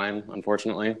the decline,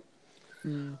 unfortunately.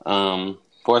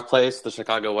 Fourth place, the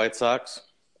Chicago White Sox.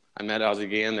 I met Ozzie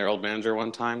Guillen, their old manager,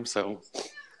 one time, so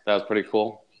that was pretty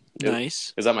cool. Nice.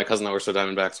 It was at my cousin Orso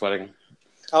Diamondbacks wedding.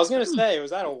 I was going to say, it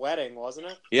was at a wedding, wasn't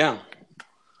it? Yeah.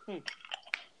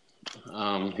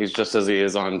 He's just as he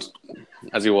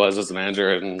was as a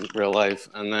manager in real life.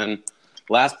 And then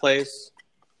last place,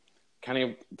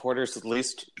 Kenny Porter's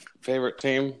least favorite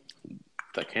team,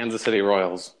 the Kansas City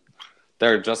Royals.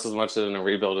 They're just as much in a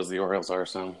rebuild as the Orioles are,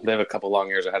 so they have a couple long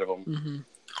years ahead of them. Mm-hmm.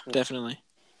 Definitely.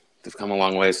 They've come a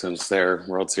long way since their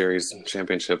World Series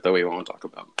championship that we won't talk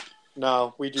about.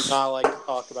 No, we do not like to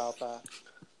talk about that.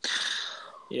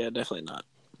 Yeah, definitely not.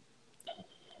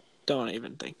 Don't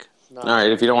even think. No. All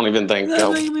right, if you don't even think,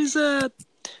 go. Making me sad.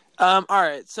 All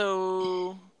right,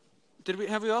 so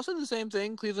have we also done the same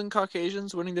thing? Cleveland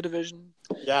Caucasians winning the division.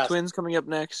 Yes. Twins coming up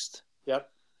next. Yep.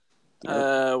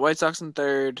 White Sox in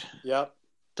third. Yep.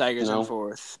 Tigers in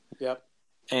fourth. Yep.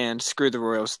 And screw the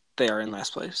Royals. They are in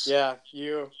last place. Yeah,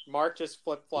 Mark just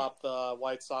flip-flopped the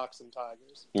White Sox and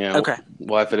Tigers. Yeah. Okay.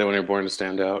 Well, if it when you're born to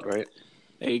stand out, right?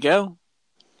 There you go.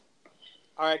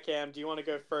 All right, Cam, do you want to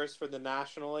go first for the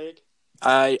National League?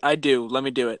 I do. Let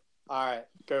me do it. All right,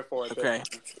 go for it. Okay.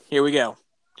 Here we go.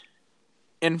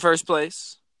 In first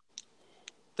place,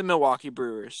 the Milwaukee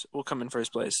Brewers will come in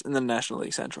first place in the National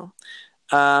League Central.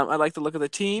 I like the look of the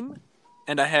team,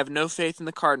 and I have no faith in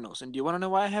the Cardinals. And do you want to know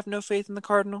why I have no faith in the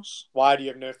Cardinals? Why do you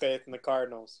have no faith in the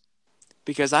Cardinals?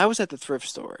 Because I was at the thrift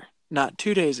store not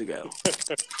 2 days ago,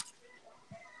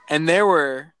 and there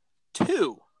were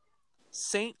 2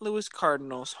 St. Louis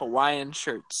Cardinals Hawaiian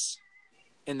shirts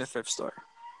in the thrift store.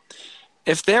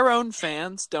 If their own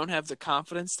fans don't have the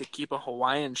confidence to keep a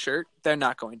Hawaiian shirt, they're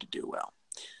not going to do well.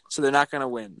 So they're not going to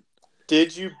win.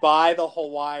 Did you buy the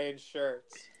Hawaiian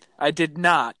shirts? I did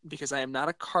not, because I am not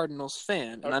a Cardinals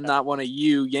fan, and I'm not one of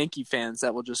you Yankee fans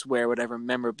that will just wear whatever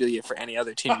memorabilia for any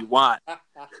other team you want.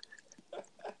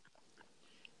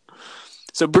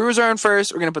 So Brewers are in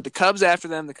first. We're going to put the Cubs after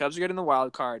them. The Cubs are getting the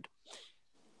wild card.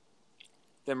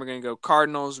 Then we're going to go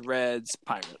Cardinals, Reds,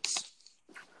 Pirates.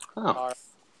 Oh.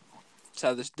 That's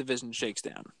how this division shakes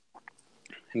down.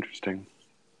 Interesting.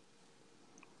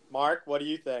 Mark, what do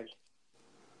you think?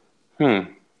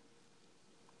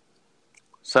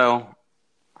 So,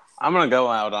 I'm going to go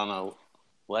out on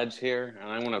a ledge here, and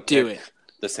I'm going to pick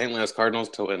the St. Louis Cardinals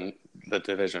to win the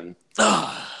division.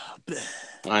 I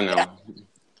know.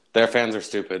 Their fans are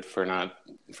stupid for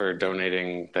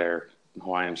donating their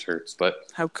Hawaiian shirts,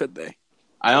 but how could they?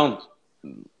 I don't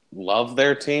love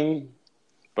their team,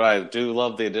 but I do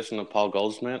love the addition of Paul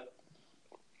Goldschmidt.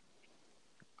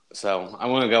 So I'm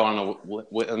going to go on a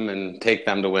whim and take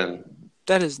them to win.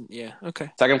 That is, yeah,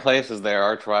 okay. Second place is their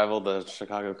arch rival, the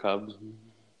Chicago Cubs.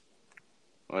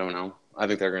 I don't know. I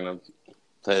think they're going to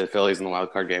play the Phillies in the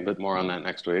wild card game, but more on that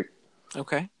next week.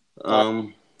 Okay.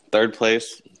 Third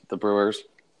place, the Brewers.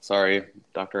 Sorry,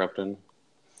 Dr. Upton.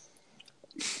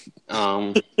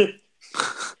 I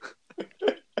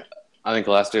think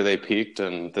last year they peaked,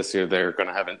 and this year they're going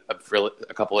to have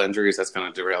a couple injuries that's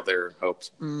going to derail their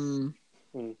hopes.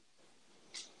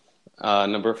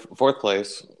 Fourth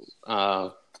place,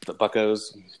 the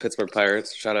Buccos, Pittsburgh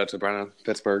Pirates. Shout out to Brenna,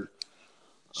 Pittsburgh.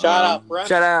 Shout out, Brenna.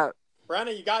 Shout out.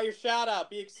 Brenna, you got your shout out.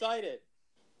 Be excited.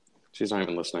 She's not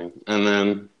even listening. And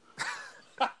then,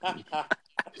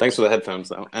 thanks for the headphones,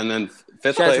 though. And then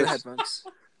fifth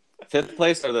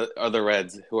place are the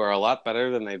Reds, who are a lot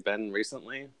better than they've been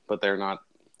recently, but they're not.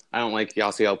 I don't like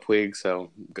Yasiel Puig,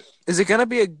 so. Is it going to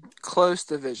be a close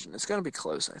division? It's going to be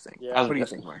close, I think. Yeah. What do you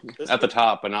think, Mark? At the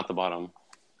top, but not the bottom.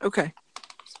 Okay.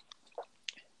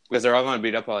 Because they're all going to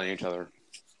beat up on each other.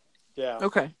 Yeah.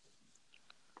 Okay.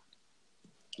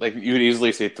 Like, you would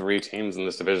easily see 3 teams in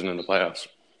this division in the playoffs.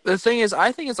 The thing is,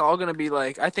 I think it's all going to be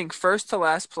like, I think first to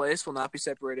last place will not be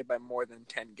separated by more than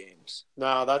 10 games.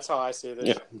 No, that's how I see this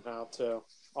Yeah. shit now too.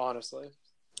 Honestly,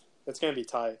 it's gonna be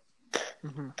tight.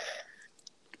 Mm-hmm.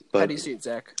 But How do you see it,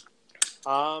 Zach?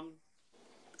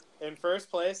 In first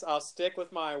place, I'll stick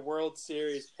with my World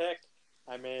Series pick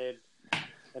I made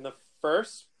in the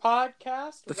first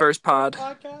podcast. The first pod.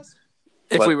 Podcast.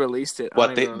 If What- we released it, I what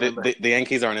don't the, even remember. the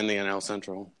Yankees aren't in the NL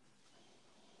Central.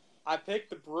 I picked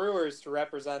the Brewers to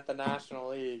represent the National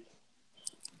League.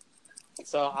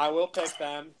 So I will pick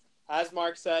them. As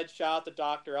Mark said, shout out to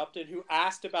Dr. Upton, who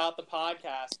asked about the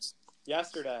podcast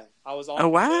yesterday. I was on Oh,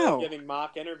 wow. giving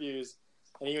mock interviews,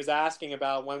 and he was asking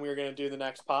about when we were going to do the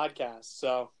next podcast.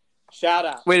 So, shout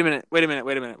out. Wait a minute. You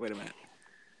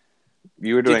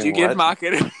were doing Did you what? give mock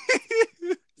interviews?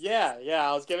 Yeah,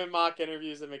 I was giving mock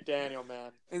interviews at McDaniel,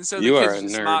 man. And so You the are kids a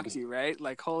just nerd. mocked you, right?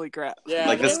 Like, holy crap. Yeah,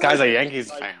 Like, this they guy's a really,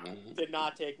 Yankees like, fan. did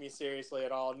not take me seriously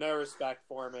at all. No respect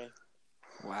for me.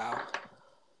 Wow.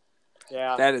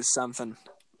 Yeah, That is something.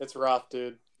 it's rough,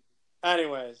 dude.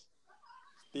 Anyways,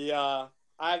 I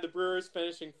have the Brewers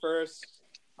finishing first.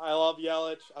 I love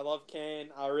Yelich. I love Kane.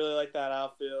 I really like that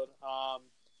outfield.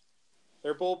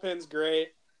 Their bullpen's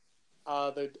great.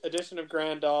 The addition of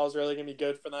Grandal is really going to be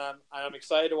good for them. I'm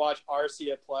excited to watch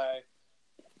Arcia play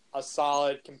a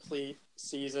solid, complete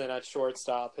season at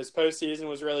shortstop. His postseason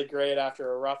was really great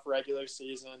after a rough regular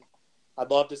season. I'd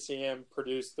love to see him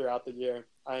produce throughout the year.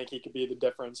 I think he could be the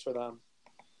difference for them.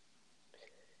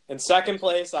 In second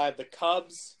place, I have the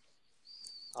Cubs.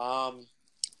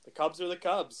 The Cubs are the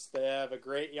Cubs. They have a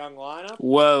great young lineup.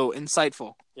 Whoa,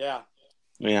 insightful. Yeah,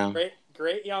 Yeah.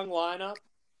 great young lineup.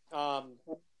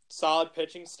 Solid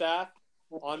pitching staff.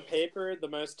 On paper, the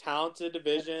most talented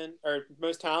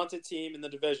team in the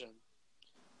division.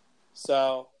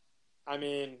 So, I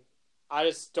mean, I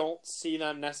just don't see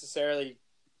them necessarily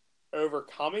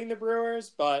overcoming the Brewers,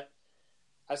 but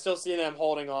I still see them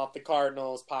holding off the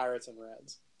Cardinals, Pirates, and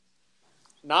Reds.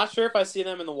 Not sure if I see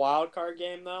them in the wild card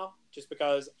game though, just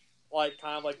because, like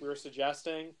we were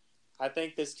suggesting, I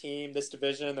think this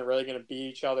division, they're really going to beat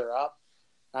each other up.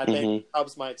 I think the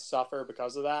Cubs might suffer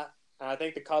because of that. And I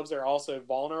think the Cubs are also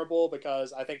vulnerable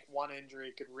because I think one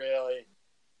injury could really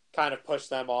kind of push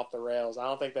them off the rails. I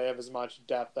don't think they have as much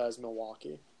depth as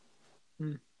Milwaukee.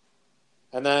 Hmm.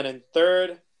 And then in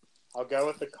third, I'll go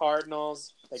with the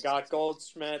Cardinals. They got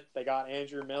Goldschmidt. They got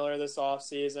Andrew Miller this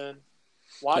offseason.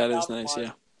 That is nice,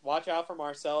 yeah. Watch out for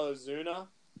Marcelo Zuna.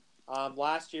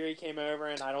 Last year he came over,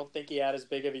 and I don't think he had as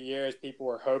big of a year as people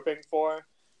were hoping for.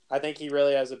 I think he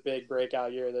really has a big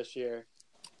breakout year this year.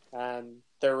 And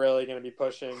they're really going to be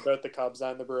pushing both the Cubs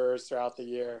and the Brewers throughout the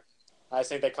year. I just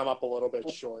think they come up a little bit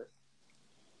short.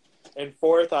 In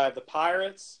fourth, I have the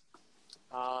Pirates.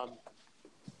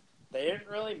 They didn't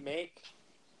really make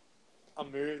a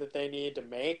move that they need to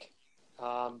make.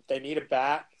 They need a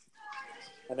bat,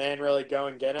 and they didn't really go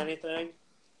and get anything.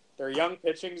 Their young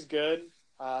pitching's good.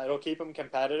 It'll keep them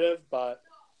competitive, but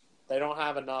they don't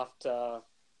have enough to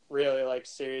really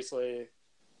seriously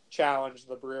challenge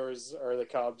the Brewers or the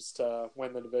Cubs to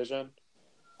win the division.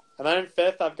 And then in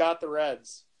fifth, I've got the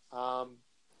Reds. I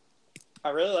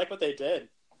really like what they did.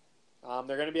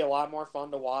 They're going to be a lot more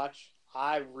fun to watch.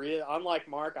 Unlike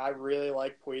Mark, I really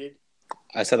like Puig.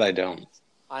 I said I don't.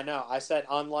 I know. I said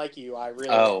unlike you. I really.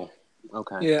 Oh,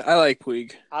 okay. Yeah, I like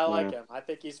Puig. I like him. I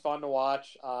think he's fun to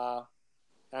watch.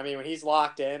 When he's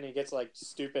locked in, he gets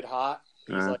stupid hot.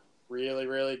 He's really,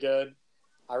 really good.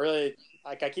 I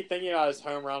keep thinking about his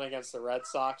home run against the Red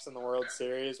Sox in the World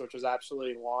Series, which was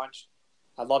absolutely launched.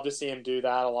 I'd love to see him do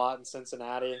that a lot in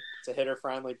Cincinnati. It's a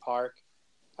hitter-friendly park.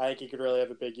 I think he could really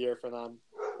have a big year for them,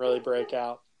 really break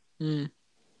out.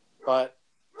 But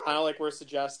kind of like we're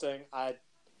suggesting, I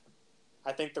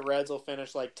think the Reds will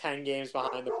finish 10 games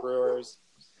behind the Brewers.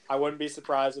 I wouldn't be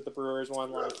surprised if the Brewers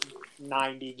won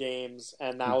 90 games,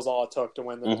 and that was all it took to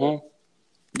win the division.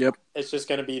 Yep. It's just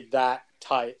going to be that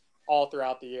tight all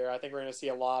throughout the year. I think we're going to see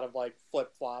a lot of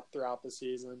flip-flop throughout the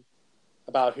season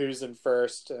about who's in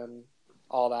first and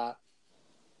all that.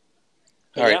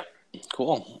 All right.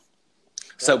 Cool.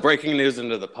 So breaking news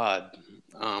into the pod.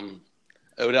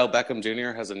 Odell Beckham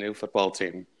Jr. has a new football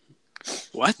team.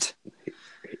 What?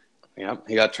 Yep.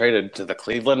 He got traded to the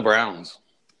Cleveland Browns.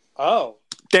 Oh.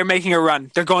 They're making a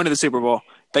run. They're going to the Super Bowl.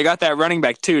 They got that running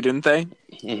back too, didn't they?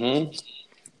 Mm-hmm.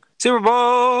 Super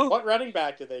Bowl! What running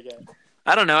back did they get?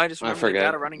 I don't know. I just remember they forget.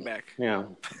 got a running back. Yeah.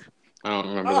 I don't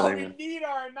remember the Oh, name. we need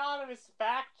our anonymous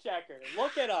fact checker.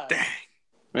 Look at us. Dang.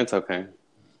 It's okay.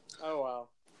 Oh, well.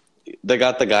 They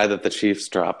got the guy that the Chiefs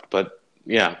dropped, but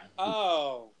yeah.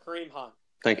 Oh, Kareem Hunt.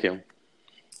 Thank you.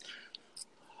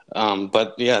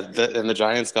 But yeah, the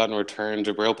Giants got in return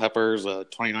Jabril Peppers, a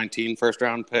 2019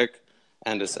 first-round pick,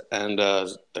 and a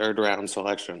third-round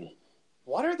selection.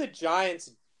 What are the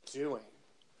Giants doing?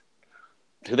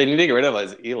 Who they need to get rid of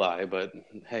is Eli, but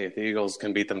hey, if the Eagles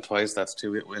can beat them twice, that's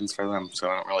 2 wins for them, so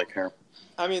I don't really care.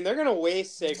 I mean, they're going to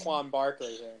waste Saquon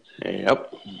Barkley here.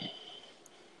 Yep.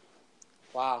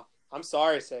 Wow. I'm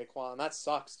sorry, Saquon. That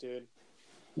sucks, dude.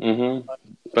 Mm-hmm.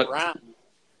 But Brown,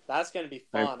 that's going to be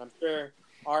fun. I'm sure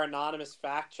our anonymous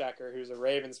fact checker, who's a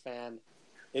Ravens fan,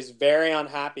 is very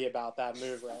unhappy about that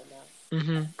move right now.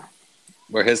 Mm-hmm.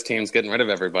 Where his team's getting rid of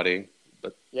everybody.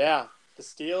 But yeah, the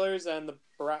Steelers and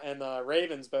the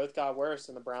Ravens both got worse,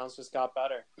 and the Browns just got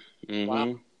better. Mm-hmm.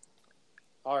 Wow.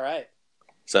 All right.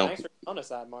 So thanks for telling us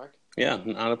that, Mark. Yeah,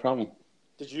 not a problem.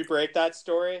 Did you break that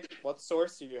story? What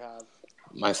source do you have?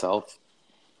 Myself.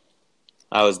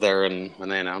 I was there when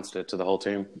they announced it to the whole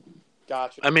team.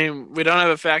 Gotcha. I mean, we don't have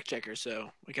a fact checker, so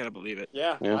we gotta believe it.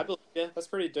 Yeah. I believe it. That's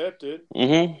pretty dope, dude.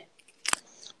 Mm-hmm.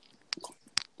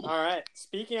 All right.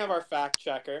 Speaking of our fact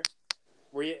checker,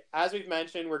 as we've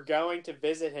mentioned, we're going to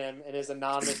visit him in his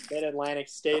anonymous Mid-Atlantic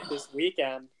state this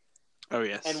weekend. Oh,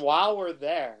 yes. And while we're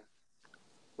there,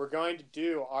 we're going to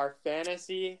do our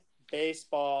fantasy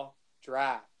baseball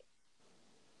draft.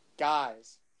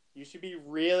 Guys, you should be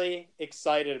really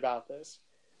excited about this.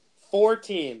 4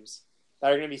 teams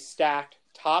that are going to be stacked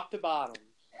top to bottom.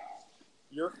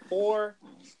 Your 4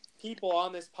 people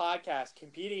on this podcast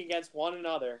competing against one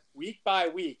another week by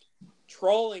week,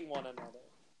 trolling one another,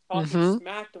 talking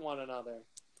smack to one another,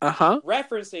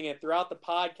 referencing it throughout the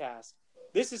podcast.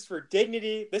 This is for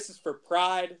dignity. This is for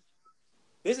pride.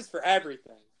 This is for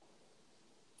everything.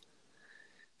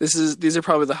 These are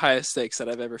probably the highest stakes that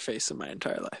I've ever faced in my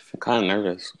entire life. I'm kind of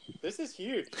nervous. This is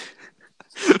huge.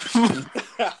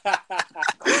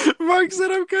 Mark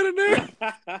said I'm kind of nervous.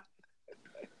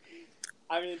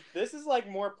 I mean, this is like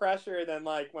more pressure than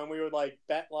like when we would like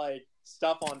bet like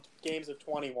stuff on games of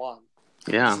 21.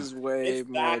 Yeah. This is way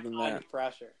more than that.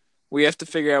 Pressure. We have to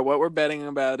figure out what we're betting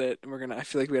about it, and I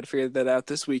feel like we got to figure that out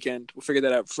this weekend. We'll figure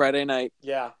that out Friday night.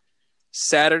 Yeah.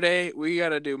 Saturday, we got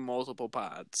to do multiple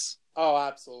pods. Oh,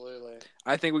 absolutely.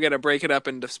 I think we got to break it up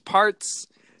into parts.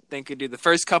 I think we do the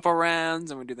first couple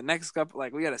rounds, and we do the next couple.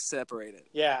 Like, we got to separate it.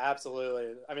 Yeah,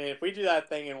 absolutely. I mean, if we do that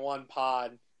thing in one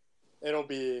pod, it'll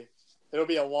be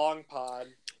a long pod.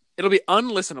 It'll be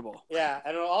unlistenable. Yeah,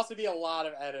 and it'll also be a lot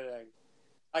of editing.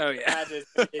 I can imagine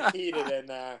it's going to get heated in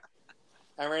there.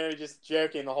 And we're going to be just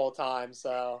joking the whole time,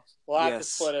 so we'll have to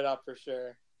split it up for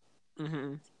sure.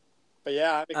 Mm-hmm. But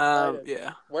yeah, I'm excited.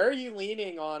 Yeah. Where are you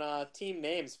leaning on team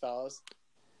names, fellas?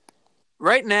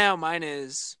 Right now, mine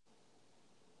is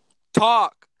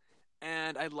Talk,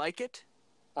 and I like it.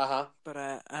 But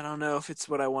I don't know if it's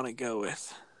what I want to go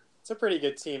with. It's a pretty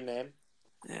good team name.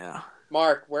 Yeah.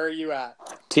 Mark, where are you at?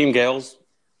 Team Gales.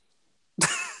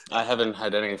 I haven't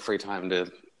had any free time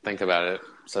to think about it,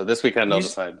 so this weekend I'll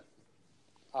decide.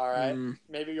 All right.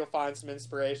 Maybe you'll find some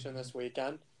inspiration this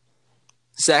weekend.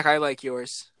 Zach, I like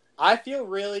yours. I feel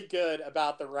really good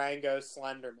about the Rango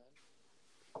Slenderman.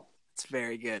 It's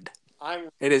very good.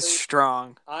 It is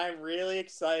strong. I'm really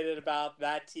excited about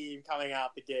that team coming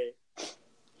out the gate.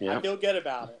 Yeah. I feel good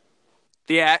about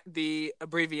it. The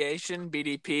abbreviation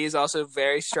BDP is also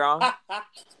very strong.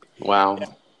 Wow.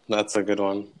 That's a good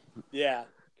one. Yeah.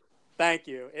 Thank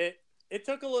you. It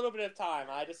took a little bit of time.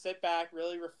 I had to sit back,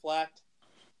 really reflect,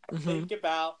 think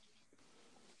about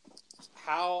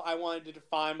how I wanted to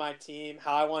define my team,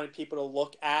 how I wanted people to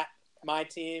look at my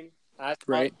team. I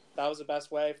thought that was the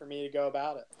best way for me to go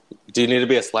about it. Do you need to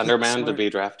be a slender man to be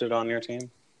drafted on your team?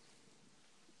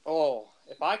 Oh,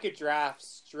 if I could draft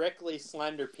strictly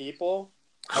slender people,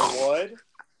 I would.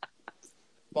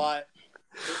 But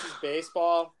this is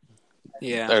baseball.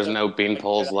 Yeah. There's no bean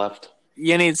poles left.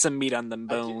 You need some meat on them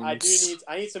bones.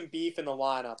 I need some beef in the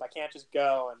lineup. I can't just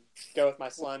go with my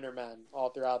slender men all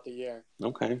throughout the year.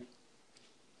 Okay.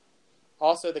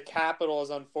 Also, the Capitals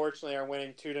unfortunately are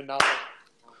winning 2-0.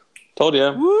 Told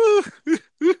you. Woo! In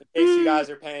case you guys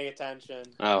are paying attention.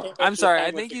 Oh, I'm sorry.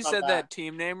 I think you said that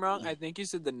team name wrong. I think you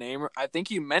said the name. I think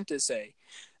you meant to say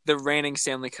the reigning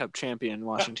Stanley Cup champion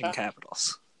Washington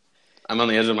Capitals. I'm on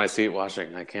the edge of my seat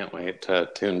watching. I can't wait to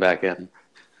tune back in.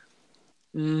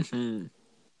 Mm-hmm.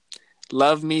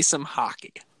 Love me some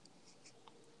hockey.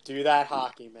 Do that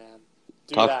hockey, man.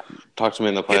 Talk to me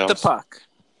in the playoffs. Hit the puck.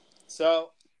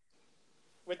 So,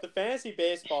 with the fantasy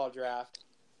baseball draft,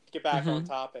 to get back on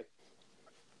topic,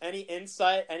 any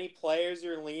insight, any players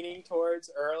you're leaning towards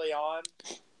early on?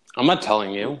 I'm not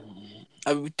telling you.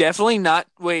 I'm definitely not.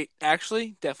 Wait,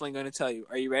 actually, definitely going to tell you.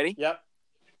 Are you ready? Yep.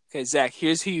 Okay, Zach,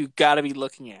 here's who you got to be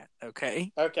looking at,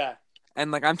 okay? Okay.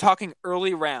 And I'm talking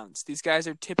early rounds. These guys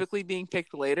are typically being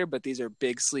picked later, but these are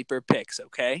big sleeper picks,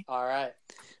 okay? All right.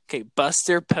 Okay,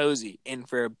 Buster Posey in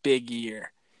for a big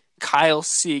year. Kyle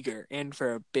Seager in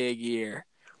for a big year.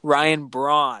 Ryan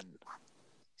Braun.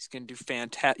 He's going to do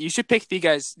fantastic. You should pick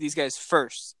these guys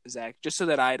first, Zach, just so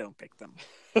that I don't pick them.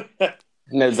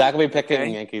 No, Zach will be picking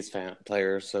Okay. Yankees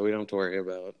players, so we don't have to worry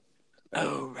about.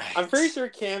 Oh, right. I'm pretty sure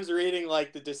Cam's reading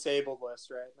the disabled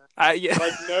list right now. Yeah.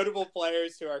 Notable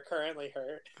players who are currently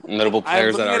hurt. Notable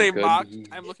players that are good.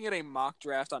 I'm looking at a mock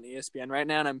draft on ESPN right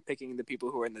now, and I'm picking the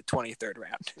people who are in the 23rd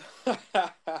round.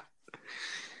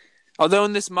 Although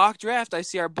in this mock draft, I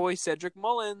see our boy Cedric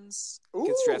Mullins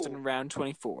gets drafted in round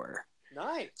 24.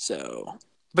 Nice. So,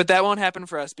 but that won't happen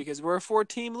for us because we're a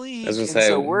 4-team league. I was gonna say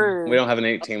so we don't have an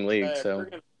 8-team league, so we're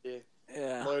gonna be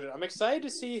loaded. I'm excited to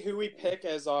see who we pick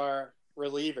as our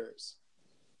relievers.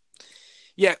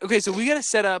 Yeah. Okay. So we got to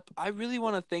set up. I really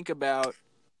want to think about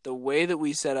the way that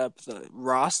we set up the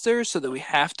roster so that we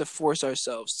have to force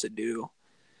ourselves to do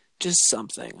just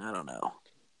something. I don't know,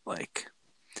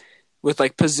 with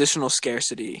positional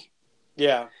scarcity.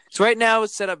 Yeah. So right now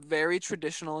it's set up very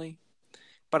traditionally.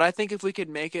 But I think if we could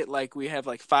make it we have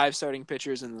 5 starting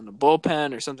pitchers and then a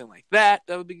bullpen or something like that,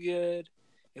 that would be good.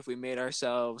 If we made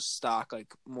ourselves stock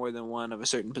more than one of a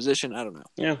certain position, I don't know.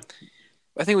 Yeah.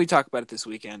 I think we talk about it this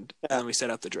weekend, and then we set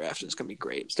up the draft, and it's going to be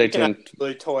great. Stay tuned.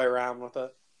 Really toy around with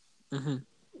it. Mm-hmm.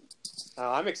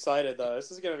 I'm excited, though.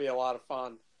 This is going to be a lot of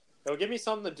fun. It'll give me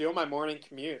something to do on my morning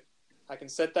commute. I can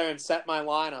sit there and set my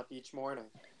lineup each morning.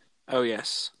 Oh,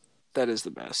 yes. That is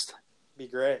the best. Be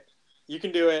great. You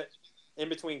can do it in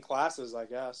between classes, I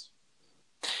guess.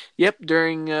 Yep,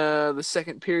 during the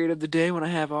second period of the day when I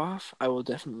have off, I will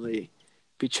definitely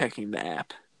be checking the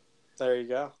app. There you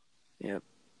go. Yep.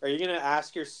 Are you going to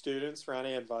ask your students for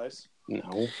any advice?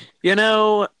 No.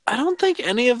 I don't think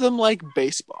any of them like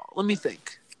baseball. Let me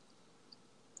think.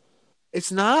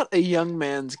 It's not a young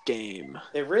man's game.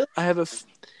 It really.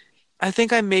 I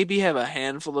think I maybe have a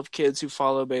handful of kids who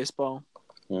follow baseball.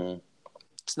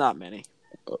 It's not many.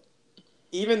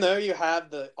 Even though you have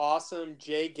the awesome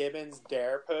Jay Gibbons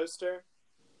Dare poster,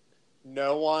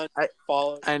 no one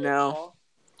follows I know. baseball.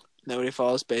 Nobody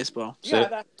follows baseball. Yeah,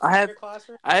 that's your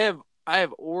classroom? I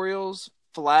have Orioles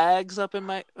flags up in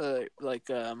my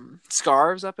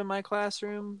scarves up in my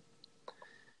classroom.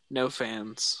 No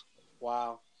fans.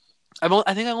 Wow. I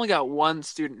think I only got one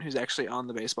student who's actually on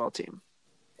the baseball team.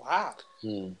 Wow.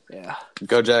 Yeah.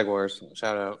 Go Jaguars.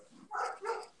 Shout out.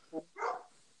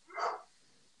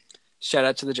 Shout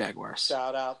out to the Jaguars.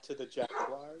 Shout out to the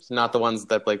Jaguars. Not the ones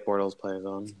that Blake Bortles plays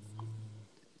on.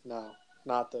 No,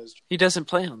 not those. He doesn't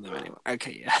play on them anymore.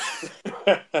 Okay,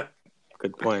 yeah.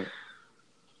 Good point.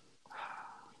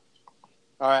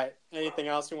 All right. Anything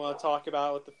else you want to talk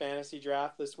about with the fantasy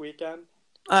draft this weekend?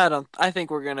 I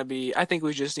think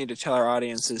we just need to tell our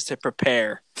audiences to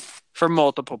prepare for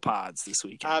multiple pods this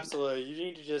weekend. Absolutely. You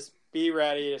need to just be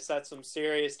ready to set some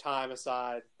serious time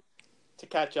aside to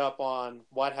catch up on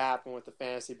what happened with the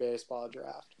fantasy baseball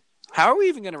draft. How are we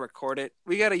even going to record it?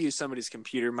 We got to use somebody's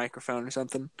computer microphone or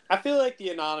something. I feel like the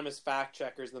anonymous fact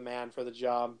checker is the man for the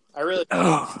job. I really.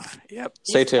 Yep.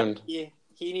 Stay tuned. He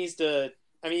needs to.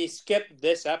 I mean, he skipped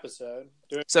this episode.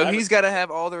 So he's got to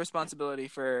have all the responsibility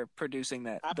for producing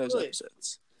those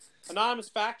episodes. Anonymous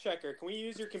fact checker, can we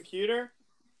use your computer?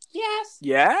 Yes.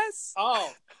 Yes.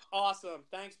 Oh, awesome!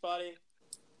 Thanks, buddy.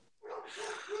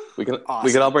 We can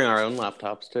all bring our own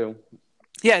laptops too.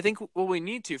 Yeah, I think we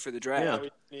need to for the draft. Yeah,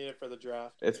 we need it for the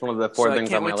draft. It's one of the 4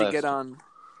 things on my list.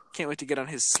 Can't wait to get on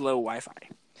his slow Wi-Fi.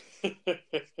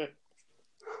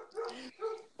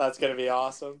 That's gonna be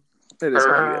awesome. It is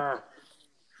gonna be good.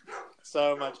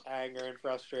 So much anger and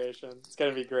frustration. It's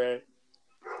gonna be great.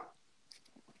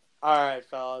 All right,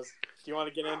 fellas. Do you want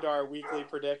to get into our weekly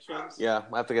predictions? Yeah,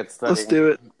 I have to get studying. Let's do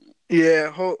it.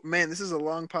 Yeah, man, this is a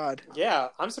long pod. Yeah,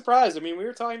 I'm surprised. I mean, we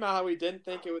were talking about how we didn't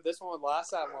think this one would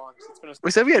last that long.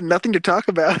 We said we had nothing to talk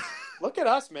about. Look at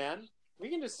us, man. We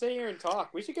can just sit here and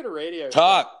talk. We should get a radio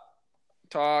Talk.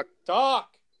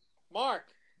 Mark,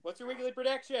 what's your weekly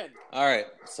prediction? All right,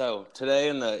 so today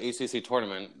in the ACC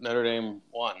tournament, Notre Dame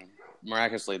won,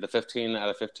 miraculously, the 15 out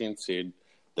of 15 seed.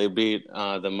 They beat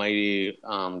the mighty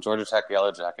Georgia Tech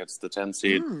Yellow Jackets, the 10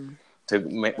 seed, to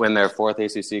win their 4th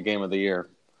ACC game of the year.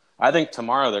 I think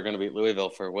tomorrow they're going to beat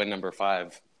Louisville for win number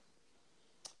 5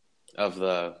 of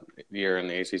the year in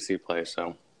the ACC play.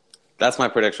 So that's my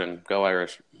prediction. Go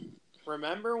Irish.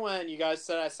 Remember when you guys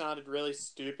said I sounded really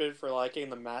stupid for liking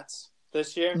the Mets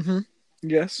this year? Mm-hmm.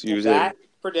 Yes. That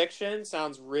prediction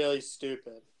sounds really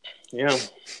stupid. Yeah.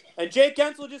 And Jake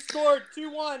Gensel just scored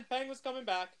 2-1. Penguins coming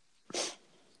back.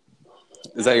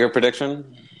 Is that your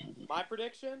prediction? My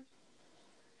prediction?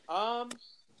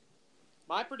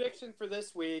 My prediction for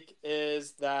this week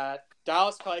is that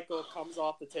Dallas Keuchel comes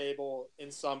off the table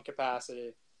in some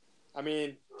capacity. I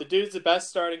mean, the dude's the best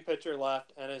starting pitcher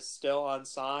left and is still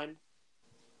unsigned.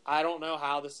 I don't know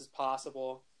how this is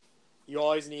possible. You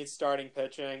always need starting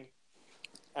pitching.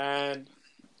 And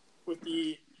with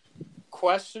the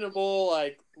questionable,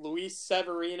 Luis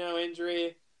Severino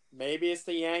injury, maybe it's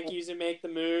the Yankees who make the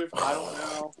move. I don't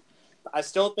know. I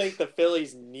still think the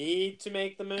Phillies need to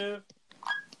make the move.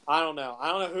 I don't know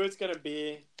who it's going to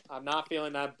be. I'm not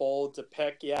feeling that bold to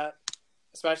pick yet,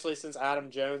 especially since Adam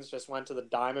Jones just went to the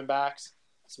Diamondbacks.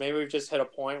 So maybe we've just hit a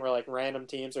point where random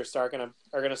teams are going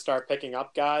to start picking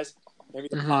up guys. Maybe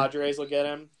the Padres will get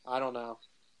him. I don't know.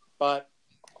 But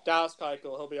Dallas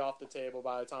Keuchel, he'll be off the table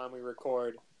by the time we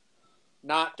record.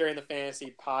 Not during the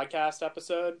fantasy podcast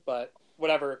episode, but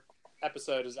whatever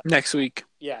episode is next week.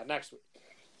 Yeah, next week.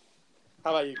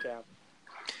 How about you, Cam?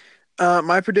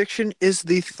 My prediction is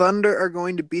the Thunder are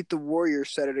going to beat the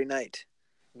Warriors Saturday night.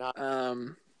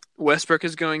 Westbrook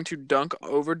is going to dunk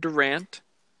over Durant.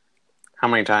 How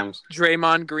many times?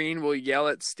 Draymond Green will yell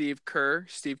at Steve Kerr.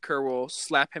 Steve Kerr will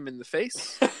slap him in the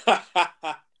face.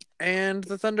 And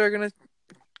the Thunder are going to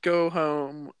go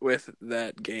home with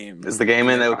that game. Is the game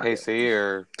in OKC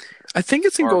or? I think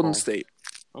it's in Golden State.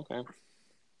 Okay.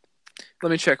 Let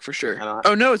me check for sure.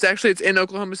 Oh no, it's in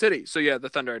Oklahoma City. So yeah, the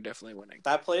Thunder are definitely winning.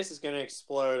 That place is going to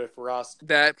explode if Russ.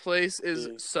 That place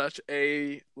is such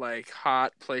a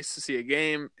hot place to see a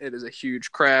game. It is a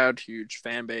huge crowd, huge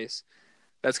fan base.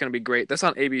 That's going to be great. That's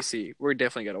on ABC. We're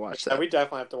definitely going to watch that. Yeah, we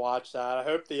definitely have to watch that. I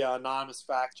hope the anonymous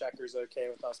fact checker is okay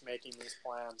with us making these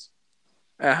plans.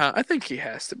 I think he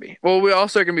has to be. Well, we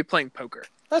also are going to be playing poker.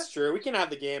 That's true. We can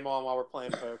have the game on while we're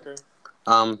playing poker.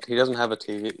 He doesn't have a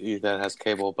TV that has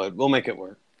cable, but we'll make it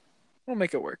work. We'll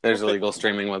make it work. There's illegal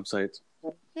streaming websites.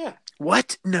 Yeah.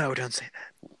 What? No, don't say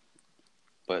that.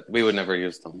 But we would never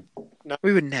use them. No,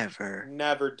 we would never.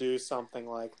 Never do something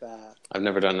like that. I've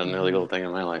never done an illegal thing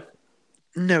in my life.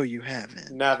 No, you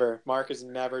haven't. Never. Mark has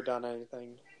never done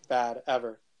anything bad,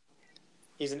 ever.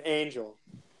 He's an angel.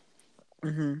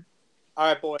 Mm-hmm. All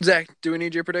right, boys. Zach, do we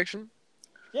need your prediction?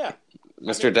 Yeah.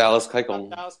 Mr. Dallas Keuchel.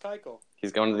 Dallas Keuchel.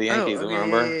 He's going to the Yankees,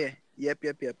 remember? Yeah.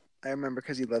 Yep. I remember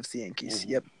because he loves the Yankees.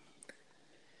 Yep.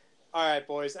 All right,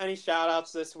 boys. Any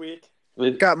shout-outs this week?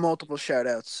 We've got multiple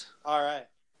shout-outs. All right.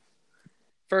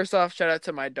 First off, shout out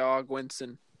to my dog,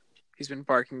 Winston. He's been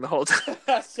barking the whole time.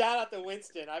 Shout out to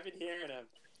Winston. I've been hearing him.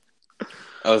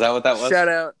 Oh, is that what that was? Shout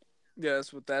out. Yeah,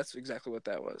 that's exactly what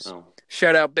that was. Oh.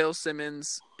 Shout out Bill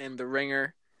Simmons and The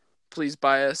Ringer. Please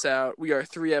buy us out. We are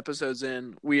 3 episodes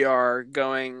in. We are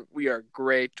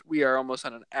great. We are almost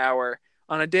on an hour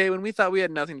on a day when we thought we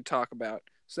had nothing to talk about.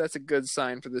 So that's a good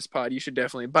sign for this pod. You should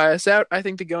definitely buy us out. I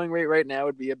think the going rate right now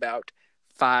would be about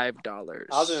 $5.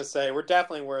 I was going to say, we're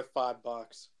definitely worth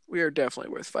 $5. We are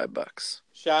definitely worth $5.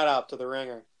 Shout out to The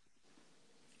Ringer.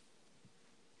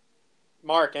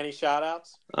 Mark, any shout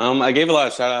outs? I gave a lot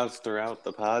of shout outs throughout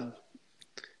the pod.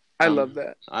 I love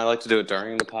that. I like to do it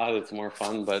during the pod. It's more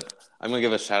fun, but I'm going to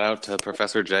give a shout out to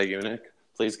Professor Jay Unick.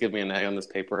 Please give me an A on this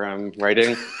paper I'm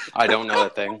writing. I don't know a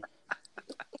thing.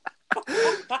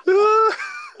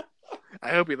 I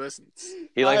hope he listens.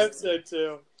 I hope so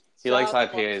too. He likes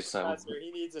IPAs, so he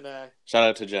needs an A. Shout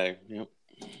out to Jay. Yep.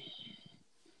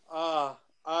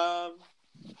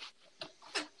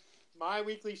 My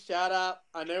weekly shout out.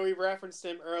 I know we referenced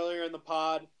him earlier in the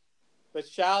pod, but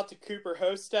shout out to Cooper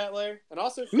Hostetler, and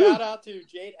also shout out to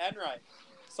Jade Enright.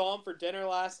 Saw him for dinner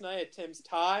last night at Tim's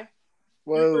Thai.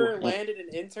 Whoa. Cooper landed an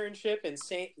internship in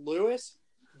St. Louis.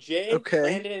 Jade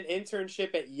landed an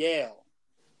internship at Yale.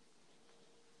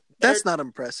 That's not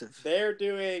impressive. They're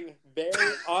doing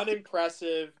very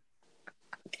unimpressive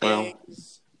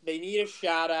things. They need a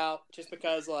shout out just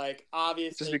because,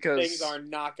 obviously things are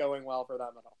not going well for them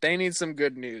at all. They need some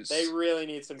good news. They really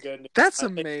need some good news. That's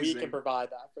amazing. amazing. We can provide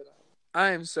that for them.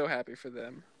 I am so happy for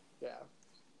them. Yeah.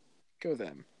 Go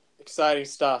them. Exciting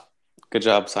stuff. Good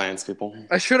job, science people.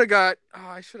 I should have got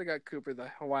Cooper the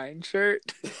Hawaiian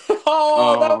shirt.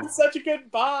 That was such a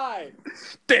good buy.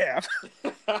 Damn.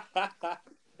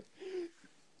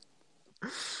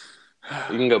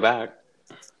 You can go back.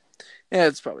 Yeah,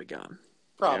 it's probably gone.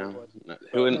 Probably. Yeah.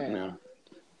 Who wouldn't? Yeah.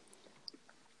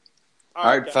 All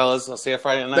right, fellas. I'll see you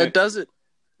Friday night. That does it.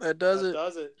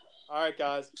 All right,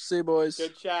 guys. See you, boys.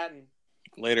 Good chatting.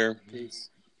 Later. Peace.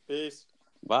 Peace.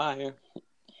 Bye.